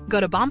everyone. Go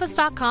to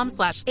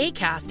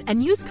bombas.com/ACAST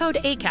and use code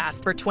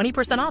ACAST for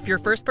 20% off your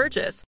first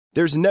purchase.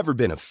 There's never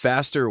been a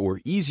faster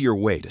or easier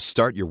way to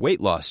start your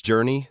weight loss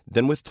journey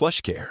than with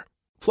PlushCare.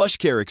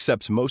 PlushCare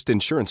accepts most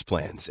insurance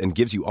plans and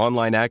gives you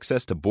online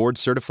access to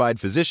board-certified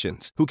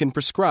physicians who can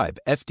prescribe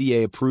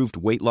FDA-approved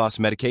weight loss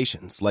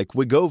medications like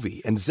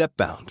Wegovy and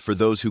Zepbound for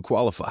those who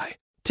qualify.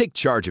 Take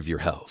charge of your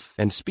health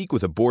and speak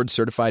with a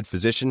board-certified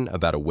physician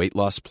about a weight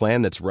loss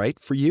plan that's right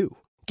for you.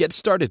 Get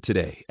started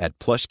today at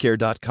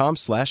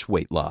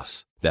plushcare.com/weight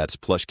loss. That's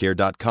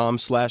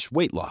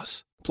plushcare.com/weight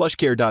loss.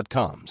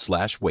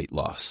 plushcare.com/weight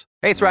loss.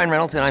 Hey, it's Ryan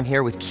Reynolds, and I'm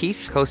here with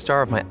Keith,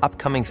 co-star of my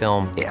upcoming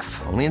film,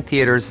 If, only in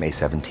theaters May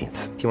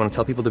 17th. Do you want to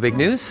tell people the big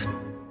news?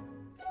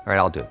 All right,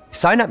 I'll do it.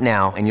 Sign up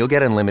now and you'll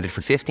get unlimited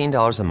for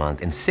 $15 a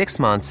month and 6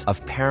 months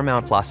of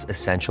Paramount Plus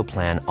Essential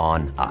Plan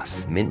on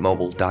us.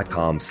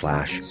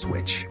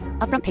 Mintmobile.com/switch.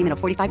 Upfront payment of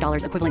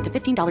 $45 equivalent to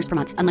 $15 per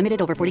month.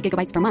 Unlimited over 40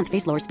 gigabytes per month.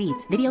 Face lower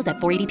speeds. Videos at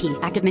 480p.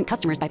 Active Mint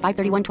customers by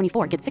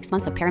 531.24 get 6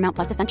 months of Paramount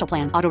Plus Essential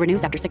Plan. Auto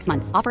renews after 6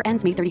 months. Offer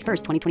ends May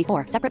 31st,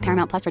 2024. Separate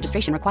Paramount Plus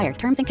registration required.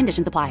 Terms and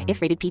conditions apply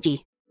if rated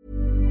PG.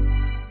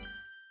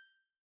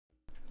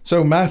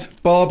 So, Matt,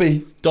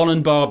 Barbie. Don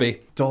and Barbie.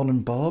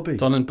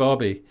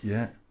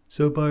 Yeah.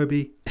 So,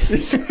 Barbie,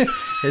 it's a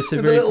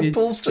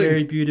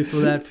very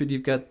beautiful outfit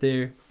you've got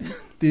there.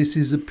 This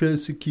is a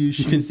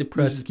persecution. It's a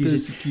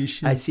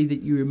persecution. I see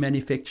that you were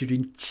manufactured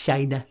in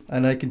China.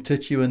 And I can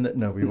touch you in that.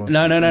 No, we won't.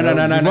 No.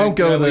 We won't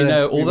go there.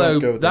 No.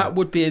 Although that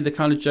would be the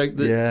kind of joke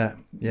that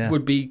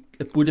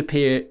would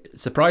appear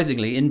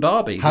surprisingly in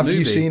Barbie. Have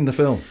you seen the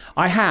film?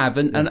 I have,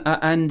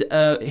 and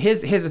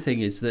here's the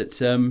thing: is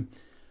that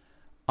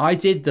I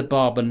did the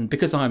Barben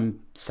because I'm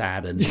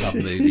sad and love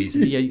movies.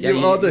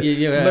 You are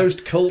the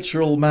most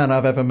cultural man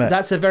I've ever met.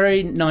 That's a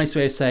very nice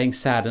way of saying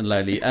sad and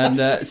lonely.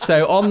 And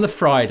so on the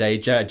Friday,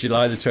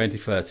 July the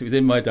 21st, it was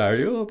in my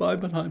diary. Oh,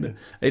 Barbenheimer.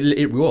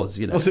 It was,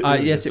 you know. Was it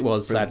really? Yes, it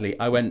was. Brilliant. Sadly,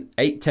 I went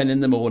 8:10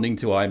 in the morning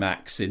to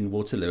IMAX in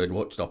Waterloo and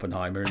watched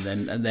Oppenheimer,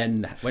 and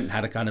then went and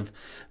had a kind of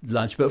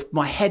lunch. But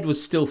my head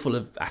was still full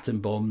of atom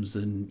bombs,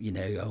 and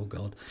oh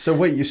god. So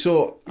wait, you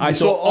saw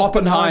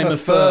Oppenheimer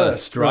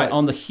first, right,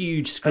 on the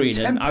huge screen.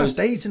 At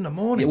 8:10 in the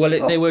morning. Well,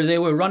 they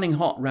were running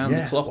hot round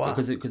the clock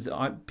because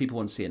people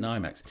want to see it in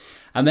IMAX.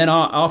 And then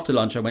after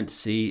lunch, I went to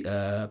see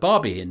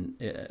Barbie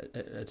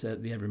at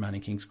the Everyman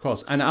in King's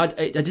Cross, and I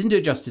didn't do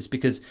it justice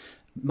because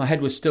my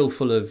head was still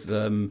full of,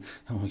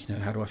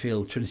 how do I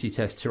feel? Trinity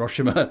test,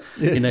 Hiroshima,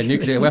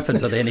 nuclear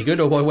weapons, are they any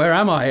good? Or where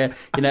am I?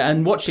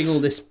 And watching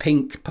all this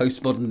pink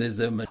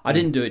postmodernism, I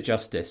didn't do it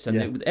justice.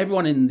 And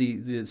everyone in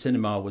the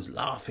cinema was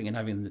laughing and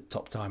having the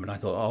top time. And I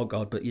thought, oh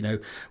God, but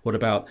what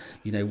about,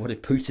 what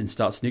if Putin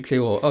starts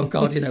nuclear war? Oh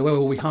God, where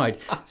will we hide?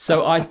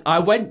 So I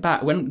went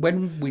back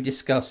when we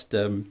discussed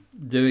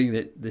doing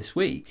it this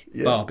week,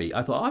 Barbie.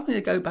 I thought I'm going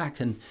to go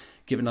back and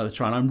give it another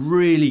try, and I'm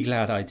really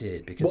glad I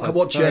did because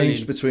what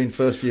changed between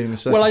first viewing and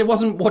second? Well, I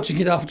wasn't watching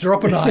it after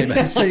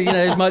Oppenheimer, so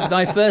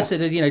my first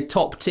sort of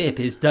top tip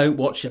is don't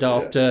watch it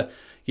after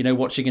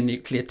watching a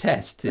nuclear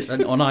test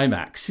on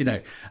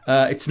IMAX.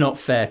 It's not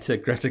fair to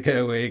Greta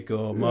Gerwig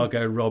or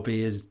Margot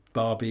Robbie as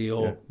Barbie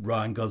or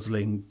Ryan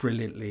Gosling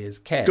brilliantly as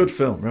Ken. Good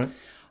film, right?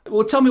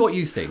 Well, tell me what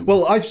you think.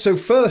 Well, so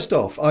first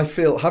off, I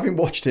feel having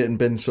watched it and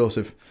been sort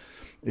of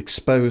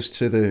exposed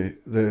to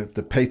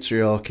the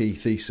patriarchy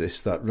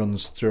thesis that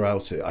runs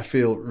throughout it, I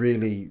feel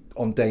really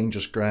on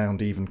dangerous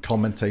ground even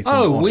commentating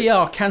on we it.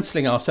 are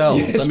cancelling ourselves.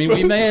 Yes, I mean,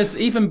 we may as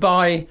even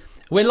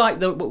we're like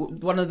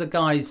one of the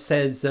guys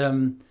says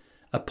a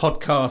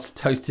podcast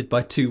hosted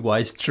by two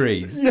wise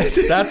trees. Yes,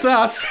 that's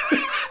us.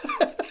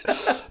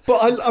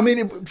 But I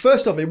mean,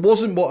 first off, it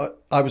wasn't what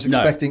I was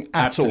expecting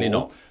at absolutely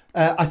all.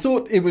 Not. I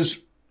thought it was.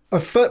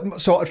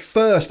 So at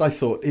first I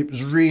thought it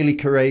was really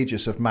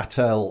courageous of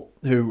Mattel,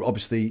 who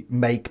obviously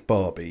make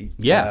Barbie,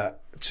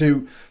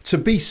 to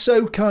be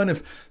so kind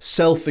of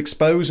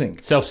self-exposing.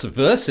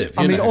 Self-subversive,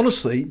 I mean,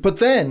 honestly, but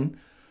then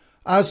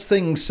as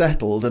things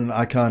settled and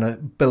I kind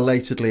of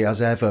belatedly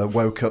as ever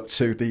woke up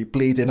to the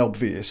bleeding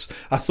obvious,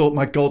 I thought,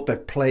 my God,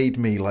 they've played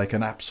me like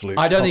an absolute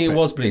I don't think it puppet,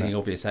 was bleeding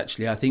obvious,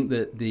 actually. I think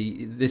that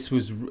this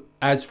was,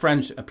 as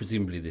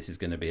presumably this is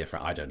going to be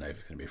I don't know if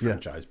it's going to be a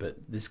franchise, but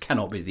this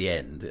cannot be the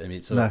end. I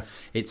mean,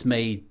 it's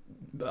made,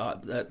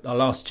 I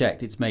last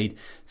checked, it's made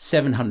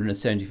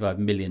 $775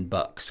 million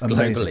globally.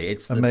 Amazing.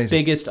 It's the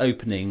biggest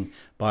opening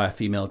by a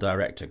female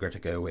director, Greta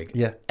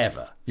Gerwig,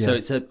 ever. Yeah. So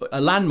it's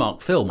a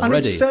landmark film already.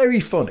 And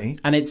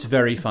it's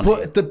very funny.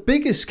 But the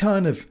biggest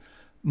kind of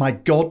my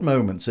God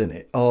moments in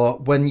it are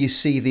when you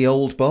see the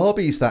old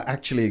Barbies that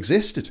actually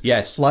existed.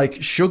 Yes.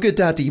 Like Sugar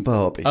Daddy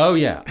Barbie. Oh,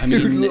 yeah. I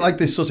mean, like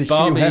this sort of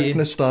Barbie, Hugh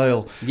Hefner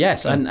style.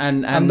 Yes.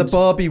 And the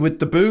Barbie with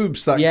the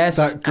boobs that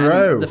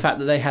grow. And the fact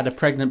that they had a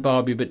pregnant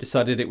Barbie but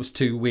decided it was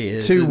too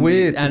weird.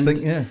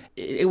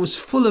 It was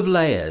full of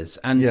layers.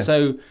 And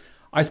so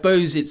I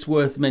suppose it's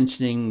worth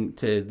mentioning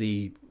to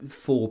the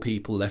 4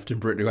 people left in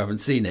Britain who haven't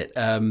seen it,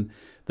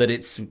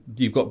 that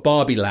you've got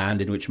Barbie Land,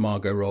 in which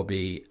Margot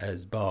Robbie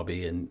as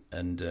Barbie and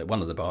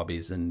one of the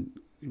Barbies, and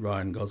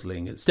Ryan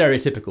Gosling,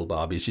 stereotypical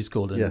Barbie, she's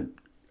called,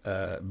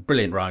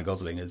 brilliant Ryan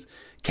Gosling as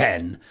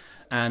Ken.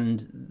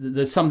 And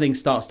there's something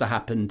starts to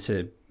happen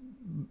to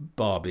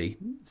Barbie,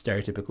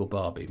 stereotypical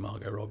Barbie,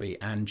 Margot Robbie,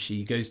 and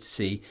she goes to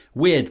see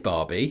Weird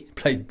Barbie,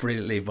 played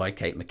brilliantly by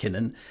Kate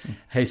McKinnon,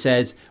 who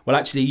says, well,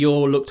 actually,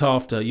 you're looked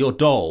after, your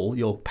doll,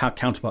 your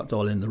counterpart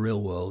doll in the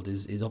real world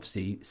is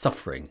obviously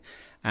suffering.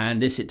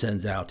 And this, it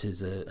turns out,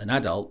 is an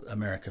adult,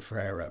 America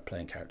Ferrera,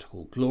 playing a character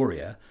called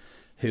Gloria,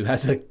 who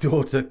has a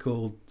daughter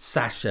called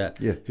Sasha,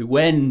 who,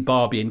 when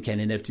Barbie and Ken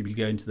inevitably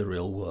go into the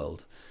real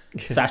world,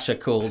 Sasha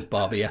called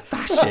Barbie a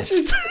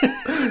fascist.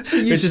 So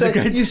you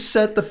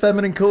said the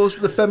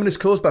feminist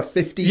cause about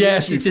 50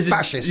 years. Yes, you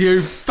fascist.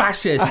 You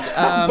fascist.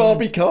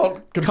 Barbie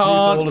can't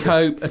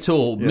cope at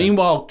all. Yeah.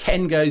 Meanwhile,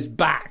 Ken goes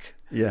back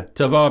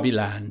to Barbie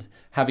Land,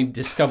 having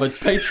discovered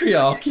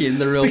patriarchy in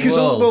the real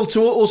world. Well,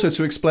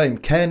 to explain,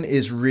 Ken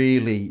in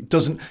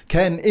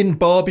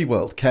Barbie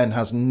world, Ken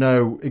has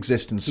no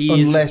existence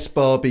unless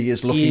Barbie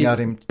is looking at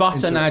him.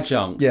 But an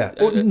adjunct. Yeah,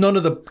 none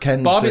of the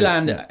Kens Barbie do.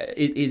 Land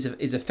is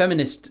a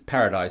feminist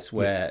paradise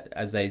where,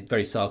 as they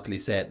very sarkily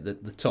say at the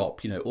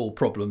top, all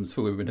problems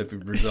for women have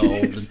been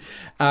resolved.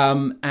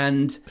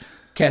 And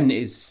Ken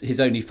his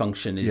only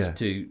function is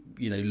to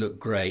look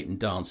great and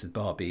dance with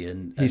Barbie,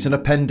 and he's an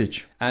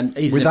appendage, and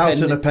he's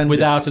without an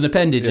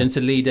appendage, and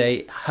to lead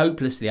a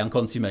hopelessly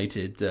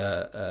unconsummated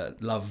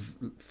love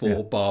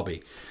for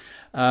Barbie.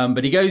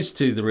 But he goes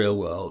to the real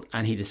world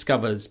and he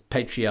discovers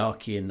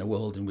patriarchy in a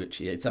world in which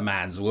it's a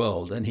man's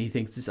world, and he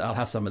thinks, I'll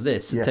have some of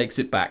this, and takes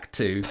it back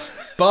to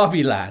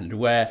Barbie Land,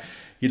 where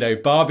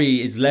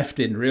Barbie is left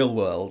in real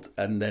world,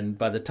 and then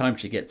by the time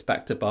she gets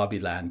back to Barbie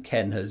Land,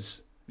 Ken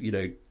has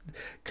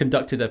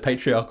conducted a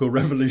patriarchal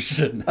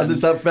revolution. And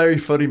there's that very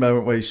funny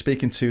moment where he's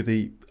speaking to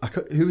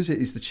who is it?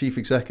 He's the chief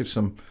executive of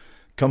some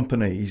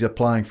company he's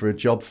applying for a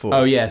job for.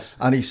 Oh, yes.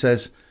 And he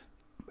says,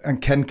 and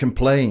Ken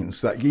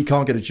complains that he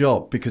can't get a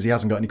job because he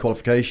hasn't got any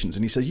qualifications.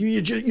 And he says,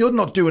 you're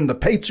not doing the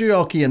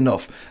patriarchy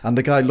enough. And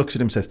the guy looks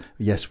at him and says,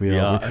 yes, we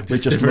are. We're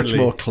just much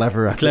more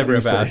clever about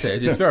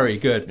it. It's very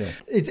good. Yeah.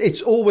 It's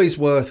always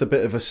worth a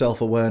bit of a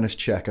self-awareness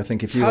check, I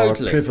think, if you are a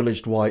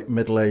privileged white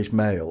middle-aged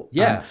male.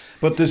 Yeah.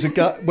 But there's a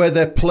guy where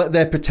they're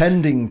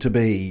pretending to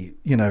be,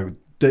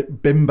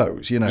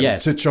 bimbos,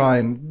 yes. to try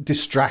and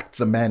distract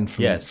the men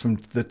from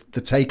the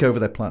takeover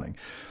they're planning.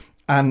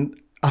 And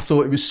I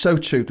thought it was so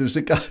true. There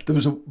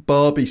was a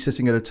Barbie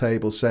sitting at a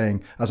table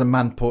saying, as a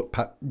man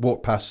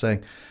walked past,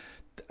 saying,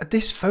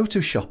 "This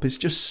Photoshop is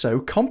just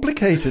so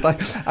complicated."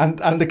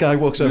 And the guy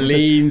walks over,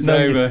 leans and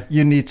says, "No, over.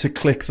 you need to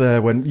click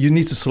there when you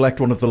need to select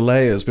one of the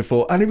layers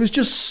before." And it was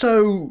just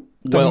so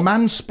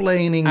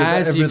mansplaining of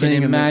as everything. You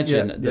can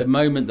imagine, the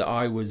moment that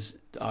I was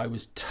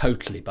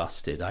totally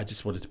busted. I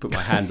just wanted to put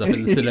my hands up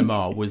in the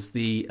cinema. Was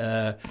the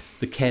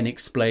Ken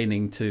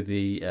explaining to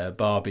the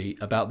Barbie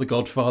about The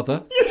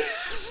Godfather?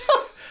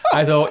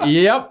 I thought,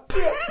 yep.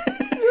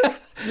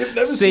 You've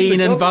never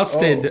seen and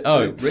busted.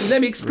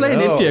 Let me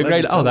explain it to you.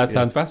 Great. That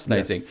sounds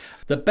fascinating. Yeah.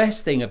 The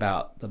best thing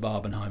about the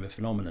Barbenheimer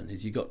phenomenon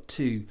is you've got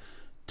two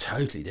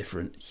totally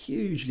different,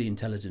 hugely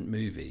intelligent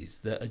movies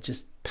that are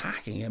just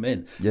packing him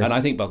in. Yeah. And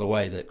I think, by the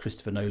way, that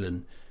Christopher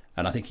Nolan,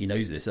 and I think he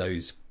knows this,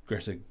 owes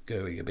Greta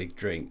Gerwig a big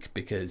drink,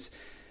 because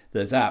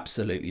there's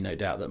absolutely no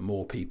doubt that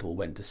more people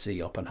went to see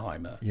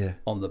Oppenheimer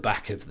on the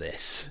back of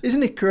this.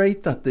 Isn't it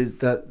great that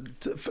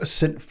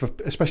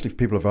especially for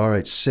people of our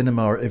age,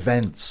 cinema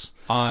events?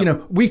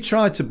 We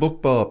tried to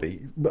book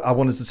Barbie. I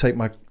wanted to take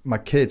my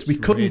kids. We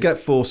couldn't get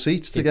 4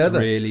 seats together.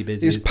 It's really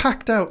busy. It was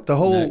packed out. The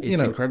whole,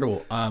 it's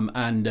incredible.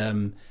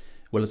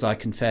 Well, as I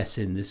confess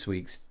in this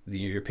week's The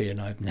European,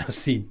 I've now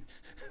seen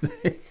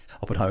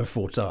Oppenheimer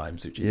 4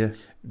 times, which is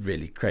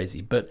really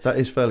crazy. But that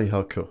is fairly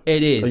hardcore.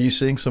 It is. Are you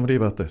seeing somebody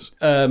about this?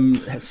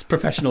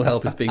 Professional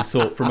help is being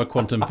sought from a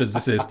quantum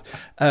physicist.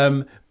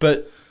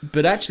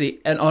 But actually,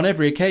 and on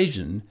every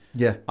occasion,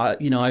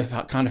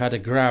 I've kind of had to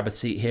grab a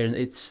seat here, and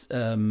it's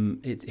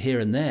here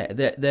and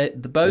there.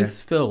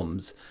 Both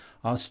films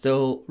are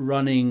still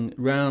running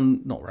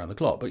not round the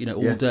clock, but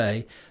all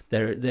day.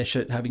 They're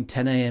having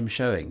 10 a.m.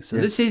 showings. So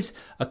this is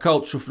a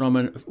cultural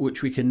phenomenon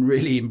which we can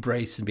really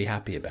embrace and be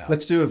happy about.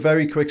 Let's do a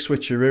very quick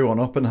switcheroo on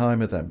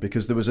Oppenheimer then,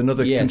 because there was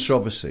another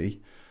controversy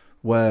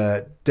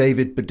where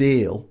David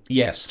Baddiel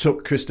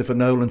took Christopher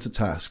Nolan to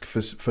task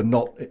for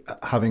not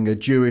having a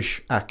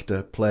Jewish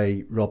actor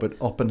play Robert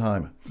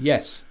Oppenheimer.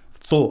 Yes.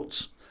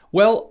 Thoughts?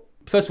 Well,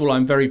 first of all,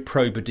 I'm very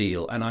pro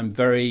Baddiel, and I'm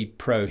very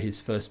pro his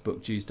first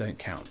book, Jews Don't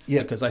Count,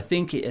 because I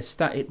think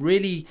it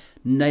really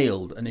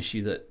nailed an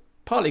issue that,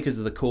 partly because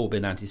of the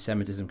Corbyn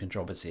anti-Semitism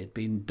controversy, had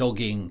been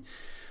dogging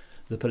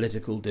the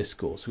political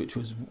discourse, which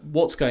was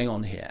what's going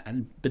on here.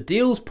 And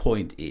Baddiel's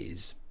point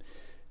is,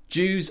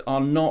 Jews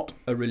are not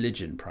a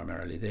religion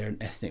primarily, they're an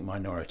ethnic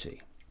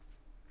minority.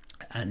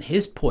 And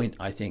his point,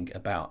 I think,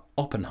 about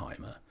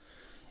Oppenheimer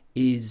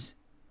is,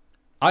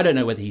 I don't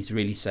know whether he's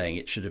really saying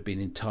it should have been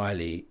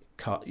entirely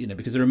cut,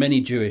 because there are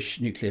many Jewish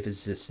nuclear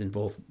physicists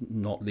involved,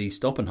 not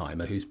least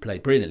Oppenheimer, who's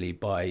played brilliantly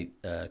by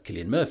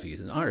Cillian Murphy,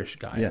 who's an Irish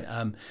guy.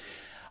 Yeah.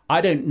 I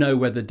don't know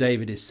whether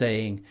David is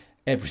saying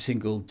every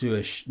single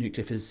Jewish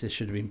nuclear physicist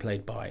should have been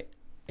played by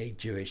a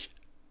Jewish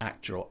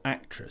actor or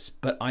actress,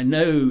 but I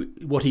know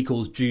what he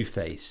calls Jew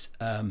face.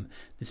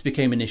 This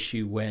became an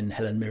issue when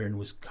Helen Mirren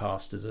was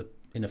cast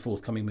in a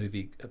forthcoming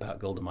movie about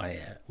Golda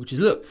Meir, which is,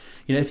 look,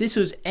 if this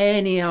was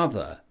any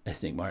other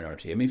ethnic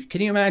minority, I mean,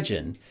 can you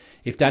imagine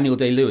if Daniel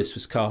Day-Lewis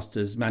was cast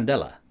as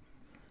Mandela?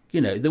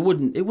 It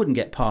wouldn't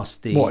get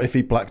past the... What if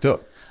he blacked up?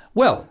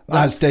 Well,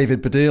 as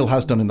David Baddiel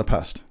has done in the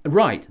past.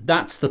 Right,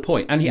 that's the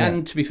point.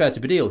 And to be fair to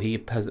Baddiel,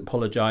 he has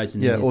apologised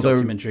in his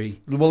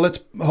documentary. Well, let's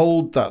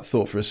hold that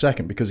thought for a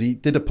second, because he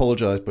did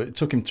apologise, but it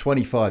took him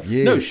 25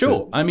 years. No,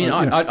 sure. I mean,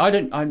 I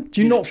don't...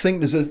 Do you not think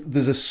there's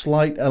a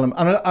slight element...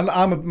 And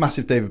I'm a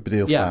massive David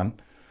Baddiel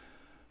fan.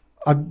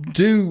 I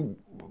do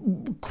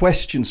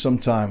question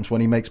sometimes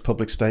when he makes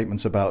public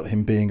statements about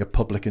him being a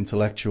public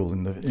intellectual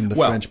in the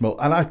French mold.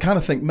 And I kind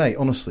of think, mate,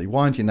 honestly,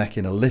 wind your neck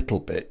in a little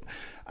bit.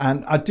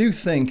 And I do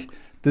think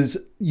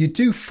you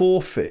do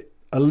forfeit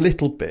a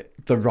little bit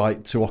the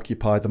right to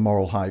occupy the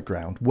moral high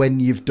ground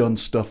when you've done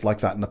stuff like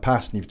that in the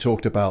past, and you've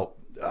talked about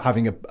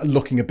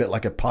looking a bit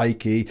like a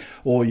pikey,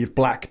 or you've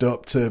blacked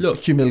up to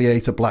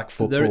humiliate a black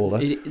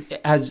footballer.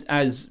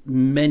 As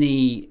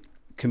many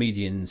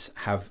comedians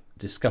have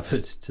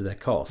discovered to their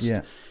cost,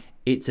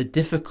 it's a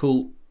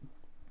difficult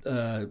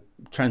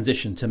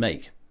transition to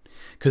make.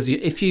 Because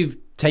if you've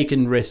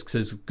taken risks,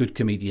 as good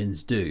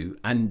comedians do,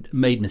 and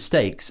made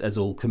mistakes, as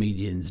all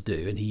comedians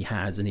do, and he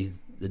has, and he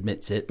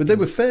admits it. But they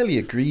were fairly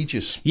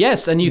egregious.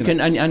 Yes, and you can,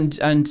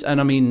 and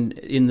I mean,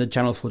 in the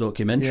Channel 4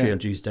 documentary on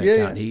Jews Don't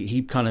Count,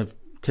 he kind of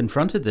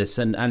confronted this,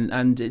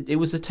 and it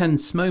was a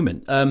tense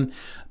moment.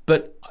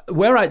 But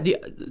where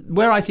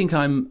I think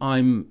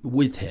I'm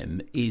with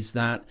him is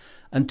that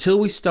until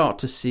we start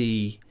to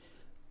see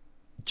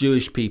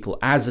Jewish people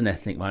as an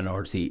ethnic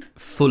minority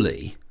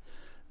fully,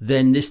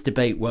 then this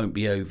debate won't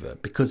be over.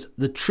 Because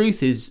the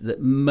truth is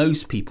that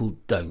most people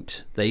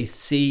don't. They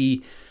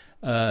see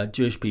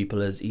Jewish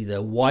people as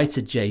either white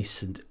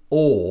adjacent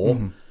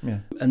or,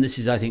 and this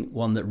is, I think,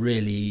 one that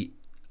really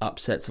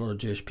upsets a lot of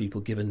Jewish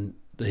people given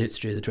the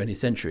history of the 20th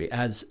century,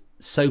 as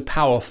so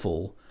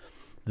powerful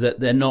that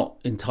they're not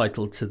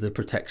entitled to the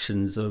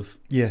protections of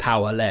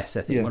powerless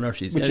ethnic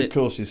minorities. Which, of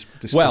course, is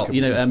despicable.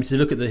 Well, to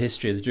look at the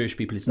history of the Jewish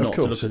people is not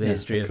to look at the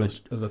history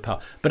of a power.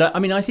 But I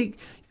mean, I think.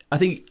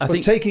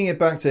 But taking it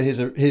back to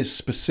his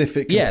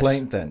specific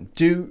complaint, then,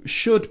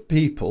 should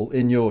people,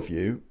 in your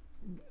view,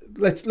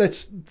 let's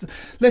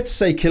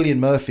say Cillian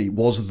Murphy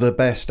was the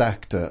best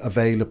actor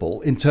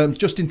available in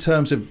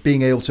terms of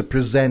being able to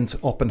present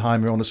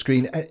Oppenheimer on the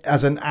screen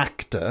as an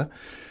actor.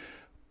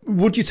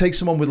 Would you take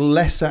someone with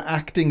lesser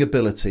acting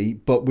ability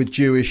but with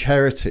Jewish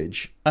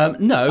heritage?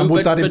 No. And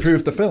would that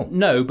improve the film?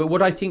 No, but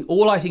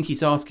all I think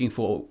he's asking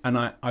for, and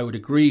I would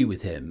agree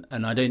with him,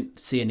 and I don't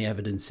see any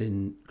evidence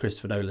in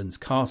Christopher Nolan's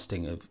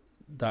casting of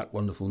that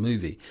wonderful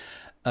movie,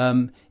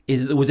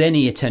 is that there was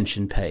any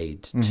attention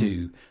paid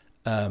to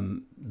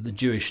the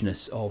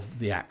Jewishness of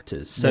the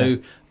actors. So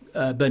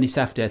Bernie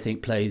Safdie, I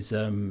think, plays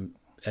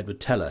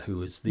Edward Teller, who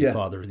was the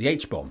father of the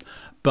H-bomb.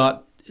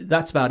 But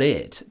that's about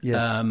it.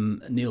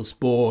 Niels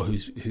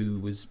Bohr, who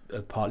was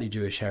of partly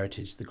Jewish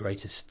heritage, the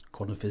greatest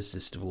quantum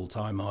physicist of all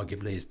time,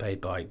 arguably, is played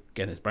by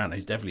Kenneth Branagh,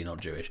 who's definitely not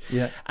Jewish.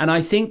 And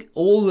I think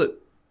all that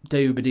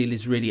David Baddiel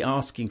is really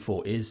asking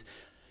for is,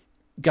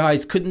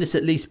 guys, couldn't this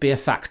at least be a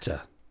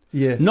factor?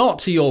 Not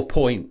to your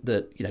point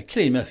that,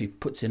 Cillian Murphy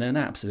puts in an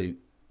absolute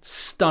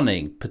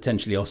stunning,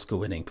 potentially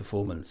Oscar-winning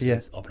performance.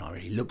 Oppenheimer,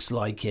 he looks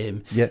like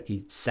him.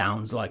 He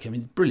sounds like him.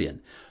 He's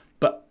brilliant.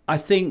 But I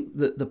think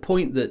that the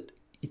point that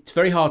it's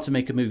very hard to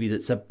make a movie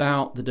that's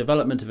about the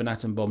development of an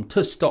atom bomb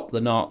to stop the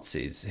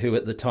Nazis, who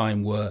at the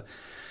time were,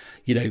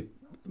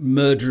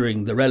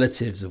 murdering the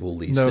relatives of all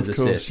these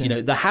physicists.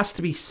 There has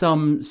to be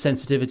some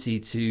sensitivity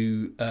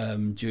to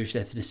Jewish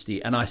ethnicity,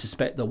 and I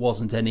suspect there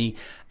wasn't any.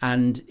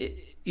 And,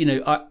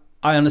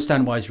 I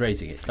understand why he's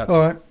raising it. That's all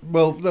right.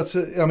 Well, it's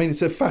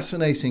a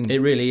fascinating... It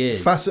really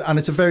is. And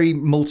it's a very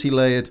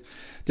multi-layered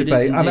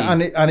debate,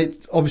 and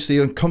it's obviously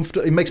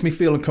uncomfortable. It makes me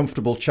feel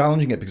uncomfortable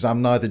challenging it because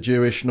I'm neither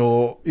Jewish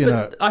nor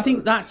But I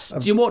think that's.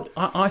 Do you know what?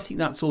 I think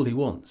that's all he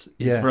wants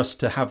is for us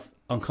to have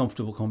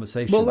uncomfortable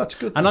conversations. Well, that's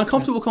good. And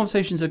uncomfortable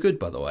conversations are good,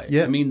 by the way.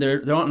 I mean,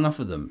 there aren't enough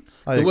of them.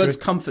 I the agree. words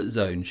comfort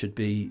zone should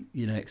be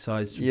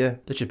excised.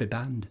 They should be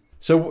banned.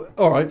 So,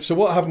 all right. So,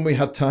 what haven't we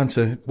had time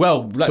to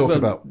talk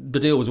about?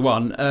 The deal was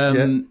one.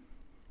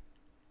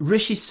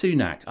 Rishi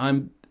Sunak.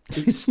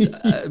 It's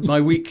my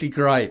weekly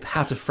gripe.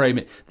 How to frame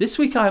it. This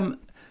week I'm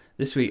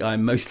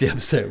mostly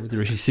upset with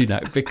Rishi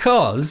Sunak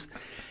because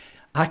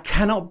I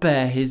cannot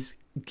bear his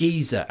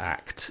geezer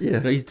act.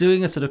 He's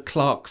doing a sort of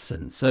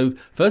Clarkson. So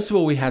first of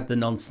all, we had the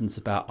nonsense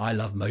about I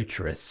love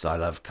motorists, I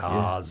love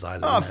cars, I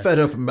love. I'm fed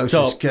up of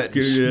motorists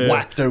getting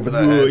whacked over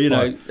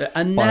there.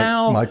 And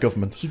now my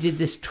government. He did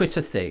this Twitter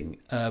thing,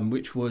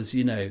 which was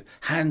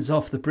hands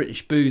off the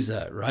British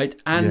boozer, right?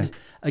 And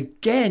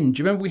again, do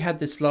you remember we had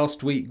this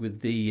last week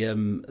with the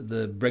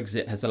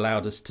Brexit has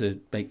allowed us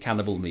to make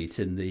cannibal meat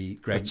in the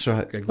Greg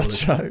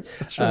Wallace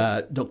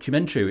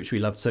documentary, which we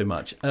loved so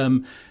much.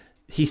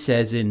 He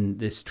says in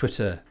this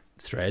Twitter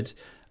thread,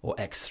 or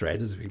X thread,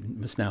 as we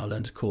must now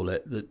learn to call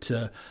it,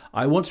 that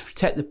I want to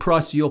protect the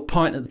price of your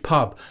pint at the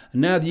pub.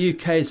 And now the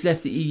UK has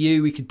left the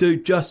EU, we could do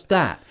just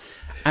that.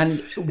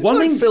 And one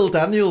thing, Phil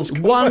Daniels.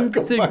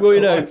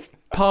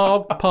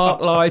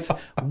 Park life.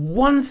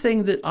 One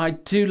thing that I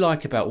do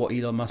like about what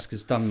Elon Musk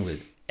has done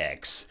with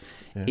X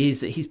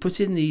is that he's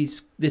put in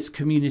this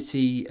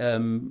community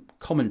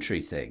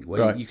commentary thing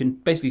where you can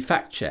basically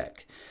fact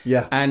check.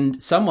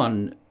 And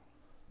someone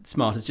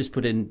smart has just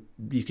put in,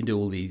 you can do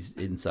all these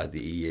inside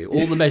the EU.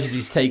 All the measures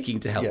he's taking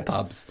to help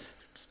pubs.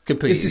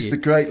 Completely, this is the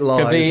great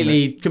lie.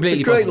 Completely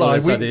the great lie.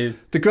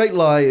 The great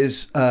lie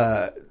is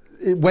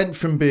it went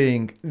from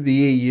being the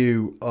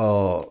EU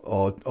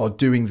are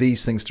doing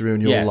these things to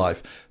ruin your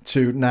life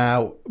to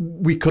now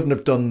we couldn't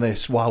have done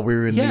this while we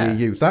were in the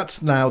EU.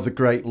 That's now the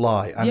great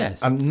lie.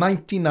 And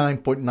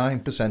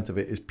 99.9% of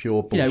it is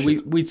pure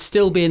bullshit. We'd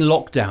still be in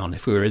lockdown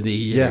if we were in the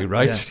EU,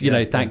 right?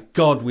 Thank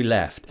God we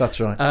left. That's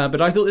right.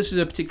 But I thought this was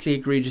a particularly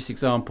egregious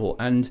example,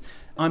 and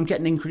I'm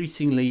getting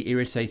increasingly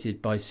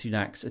irritated by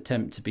Sunak's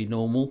attempt to be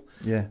normal.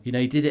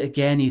 He did it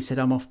again. He said,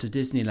 I'm off to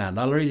Disneyland.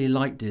 I really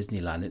like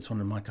Disneyland. It's one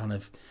of my kind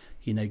of,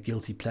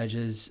 guilty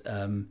pleasures.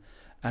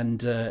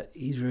 And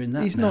he's ruined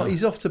that.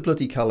 He's off to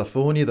bloody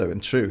California, though, in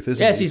truth,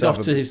 isn't he? Yes, he's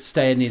off to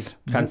stay in his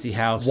fancy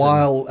house.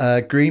 While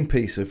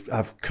Greenpeace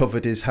have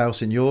covered his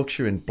house in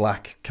Yorkshire in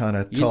black kind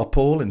of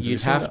tarpaulins.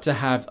 You'd have to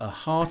have a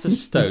heart of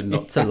stone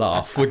not to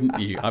laugh, wouldn't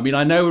you? I mean,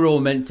 I know we're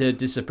all meant to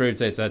disapprove,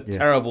 so it's a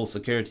terrible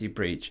security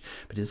breach,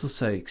 but it's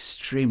also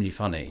extremely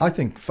funny. I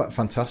think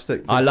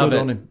fantastic. I love Good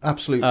it. on him.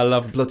 Absolute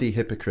bloody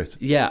hypocrite.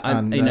 Yeah,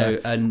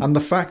 and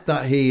the fact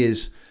that he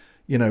is...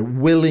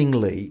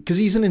 willingly, because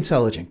he's an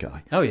intelligent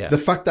guy. Oh, yeah. The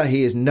fact that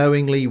he is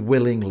knowingly,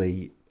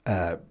 willingly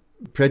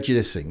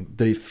prejudicing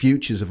the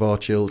futures of our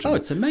children. Oh,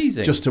 it's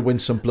amazing. Just to win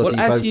some bloody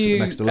votes at the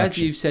next election. As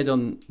you've said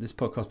on this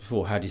podcast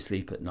before, how do you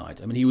sleep at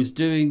night? I mean, he was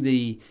doing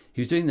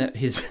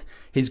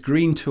his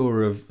green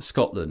tour of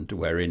Scotland,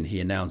 wherein he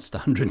announced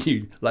 100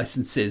 new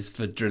licenses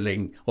for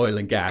drilling oil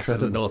and gas in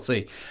the North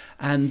Sea.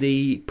 And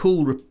the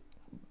pool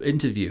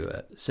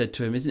interviewer said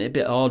to him, "Isn't it a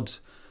bit odd,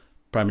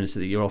 Prime Minister,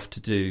 that you're off to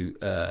do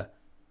a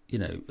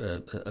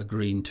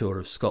green tour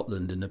of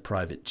Scotland in a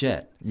private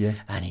jet?" Yeah.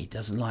 And he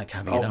doesn't like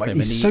having it up him.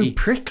 He's so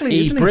prickly,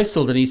 isn't he? He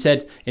bristled and he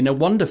said, in a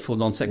wonderful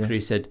non-secretary,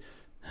 he said,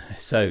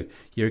 "So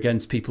you're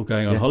against people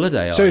going on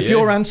holiday, are you?" So if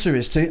your answer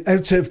is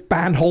to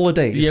ban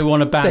holidays, you want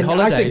to ban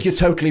holidays, I think you're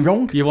totally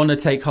wrong. You want to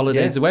take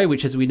holidays away,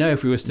 which, as we know,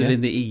 if we were still in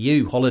the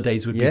EU,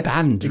 holidays would be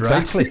banned,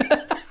 exactly. Right?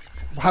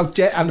 How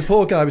dare? And the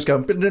poor guy was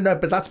going,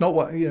 but that's not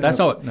what. That's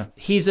not. No.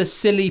 He's a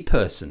silly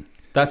person.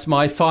 That's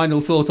my final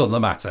thought on the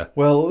matter.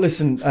 Well,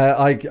 listen,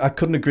 I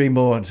couldn't agree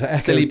more. To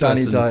echo Silly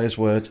Danny person. Dyer's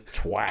word,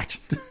 twat.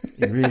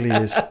 He really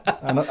is.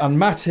 And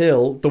Matt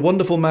Hill, the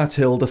wonderful Matt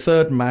Hill, the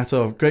third Matt,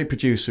 our great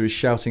producer, is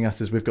shouting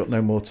at us, "We've got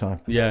no more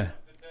time." Yeah.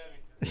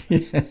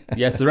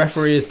 Yes, the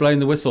referee is blowing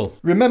the whistle.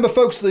 Remember,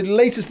 folks, the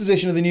latest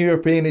edition of the New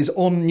European is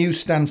on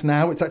newsstands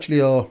now. It's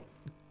actually our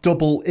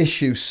double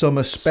issue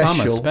summer special.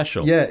 Summer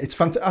special. Yeah, it's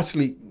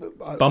fantastic.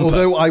 Bumper.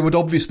 Although I would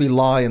obviously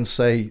lie and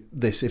say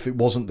this if it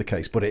wasn't the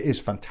case, but it is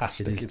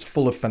fantastic. It's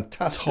full of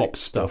fantastic top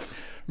stuff.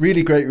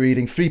 Really great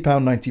reading.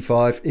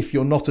 £3.95 if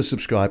you're not a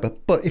subscriber.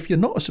 But if you're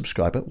not a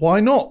subscriber,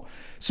 why not?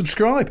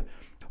 Subscribe.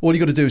 All you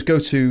got to do is go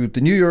to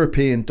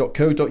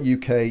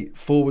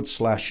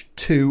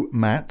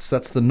theneweuropean.co.uk/2Matts.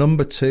 That's the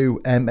number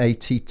 2,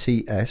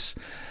 MATTS.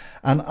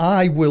 And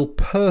I will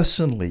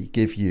personally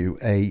give you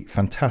a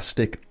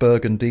fantastic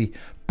burgundy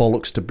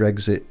bollocks to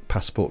Brexit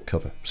passport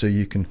cover. So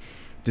you can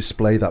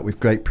display that with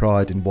great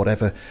pride in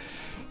whatever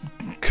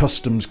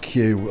customs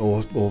queue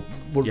or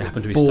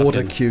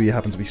border queue you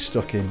happen to be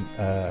stuck in.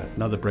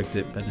 Another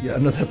Brexit benefit. Yeah,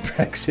 another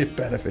Brexit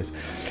benefit.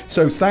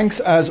 So thanks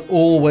as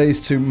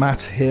always to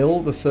Matt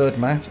Hill, the third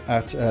Matt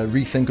at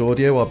Rethink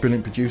Audio, our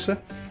brilliant producer.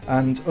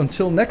 And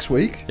until next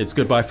week, it's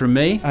goodbye from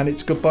me. And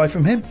it's goodbye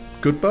from him.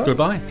 Goodbye.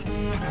 Goodbye.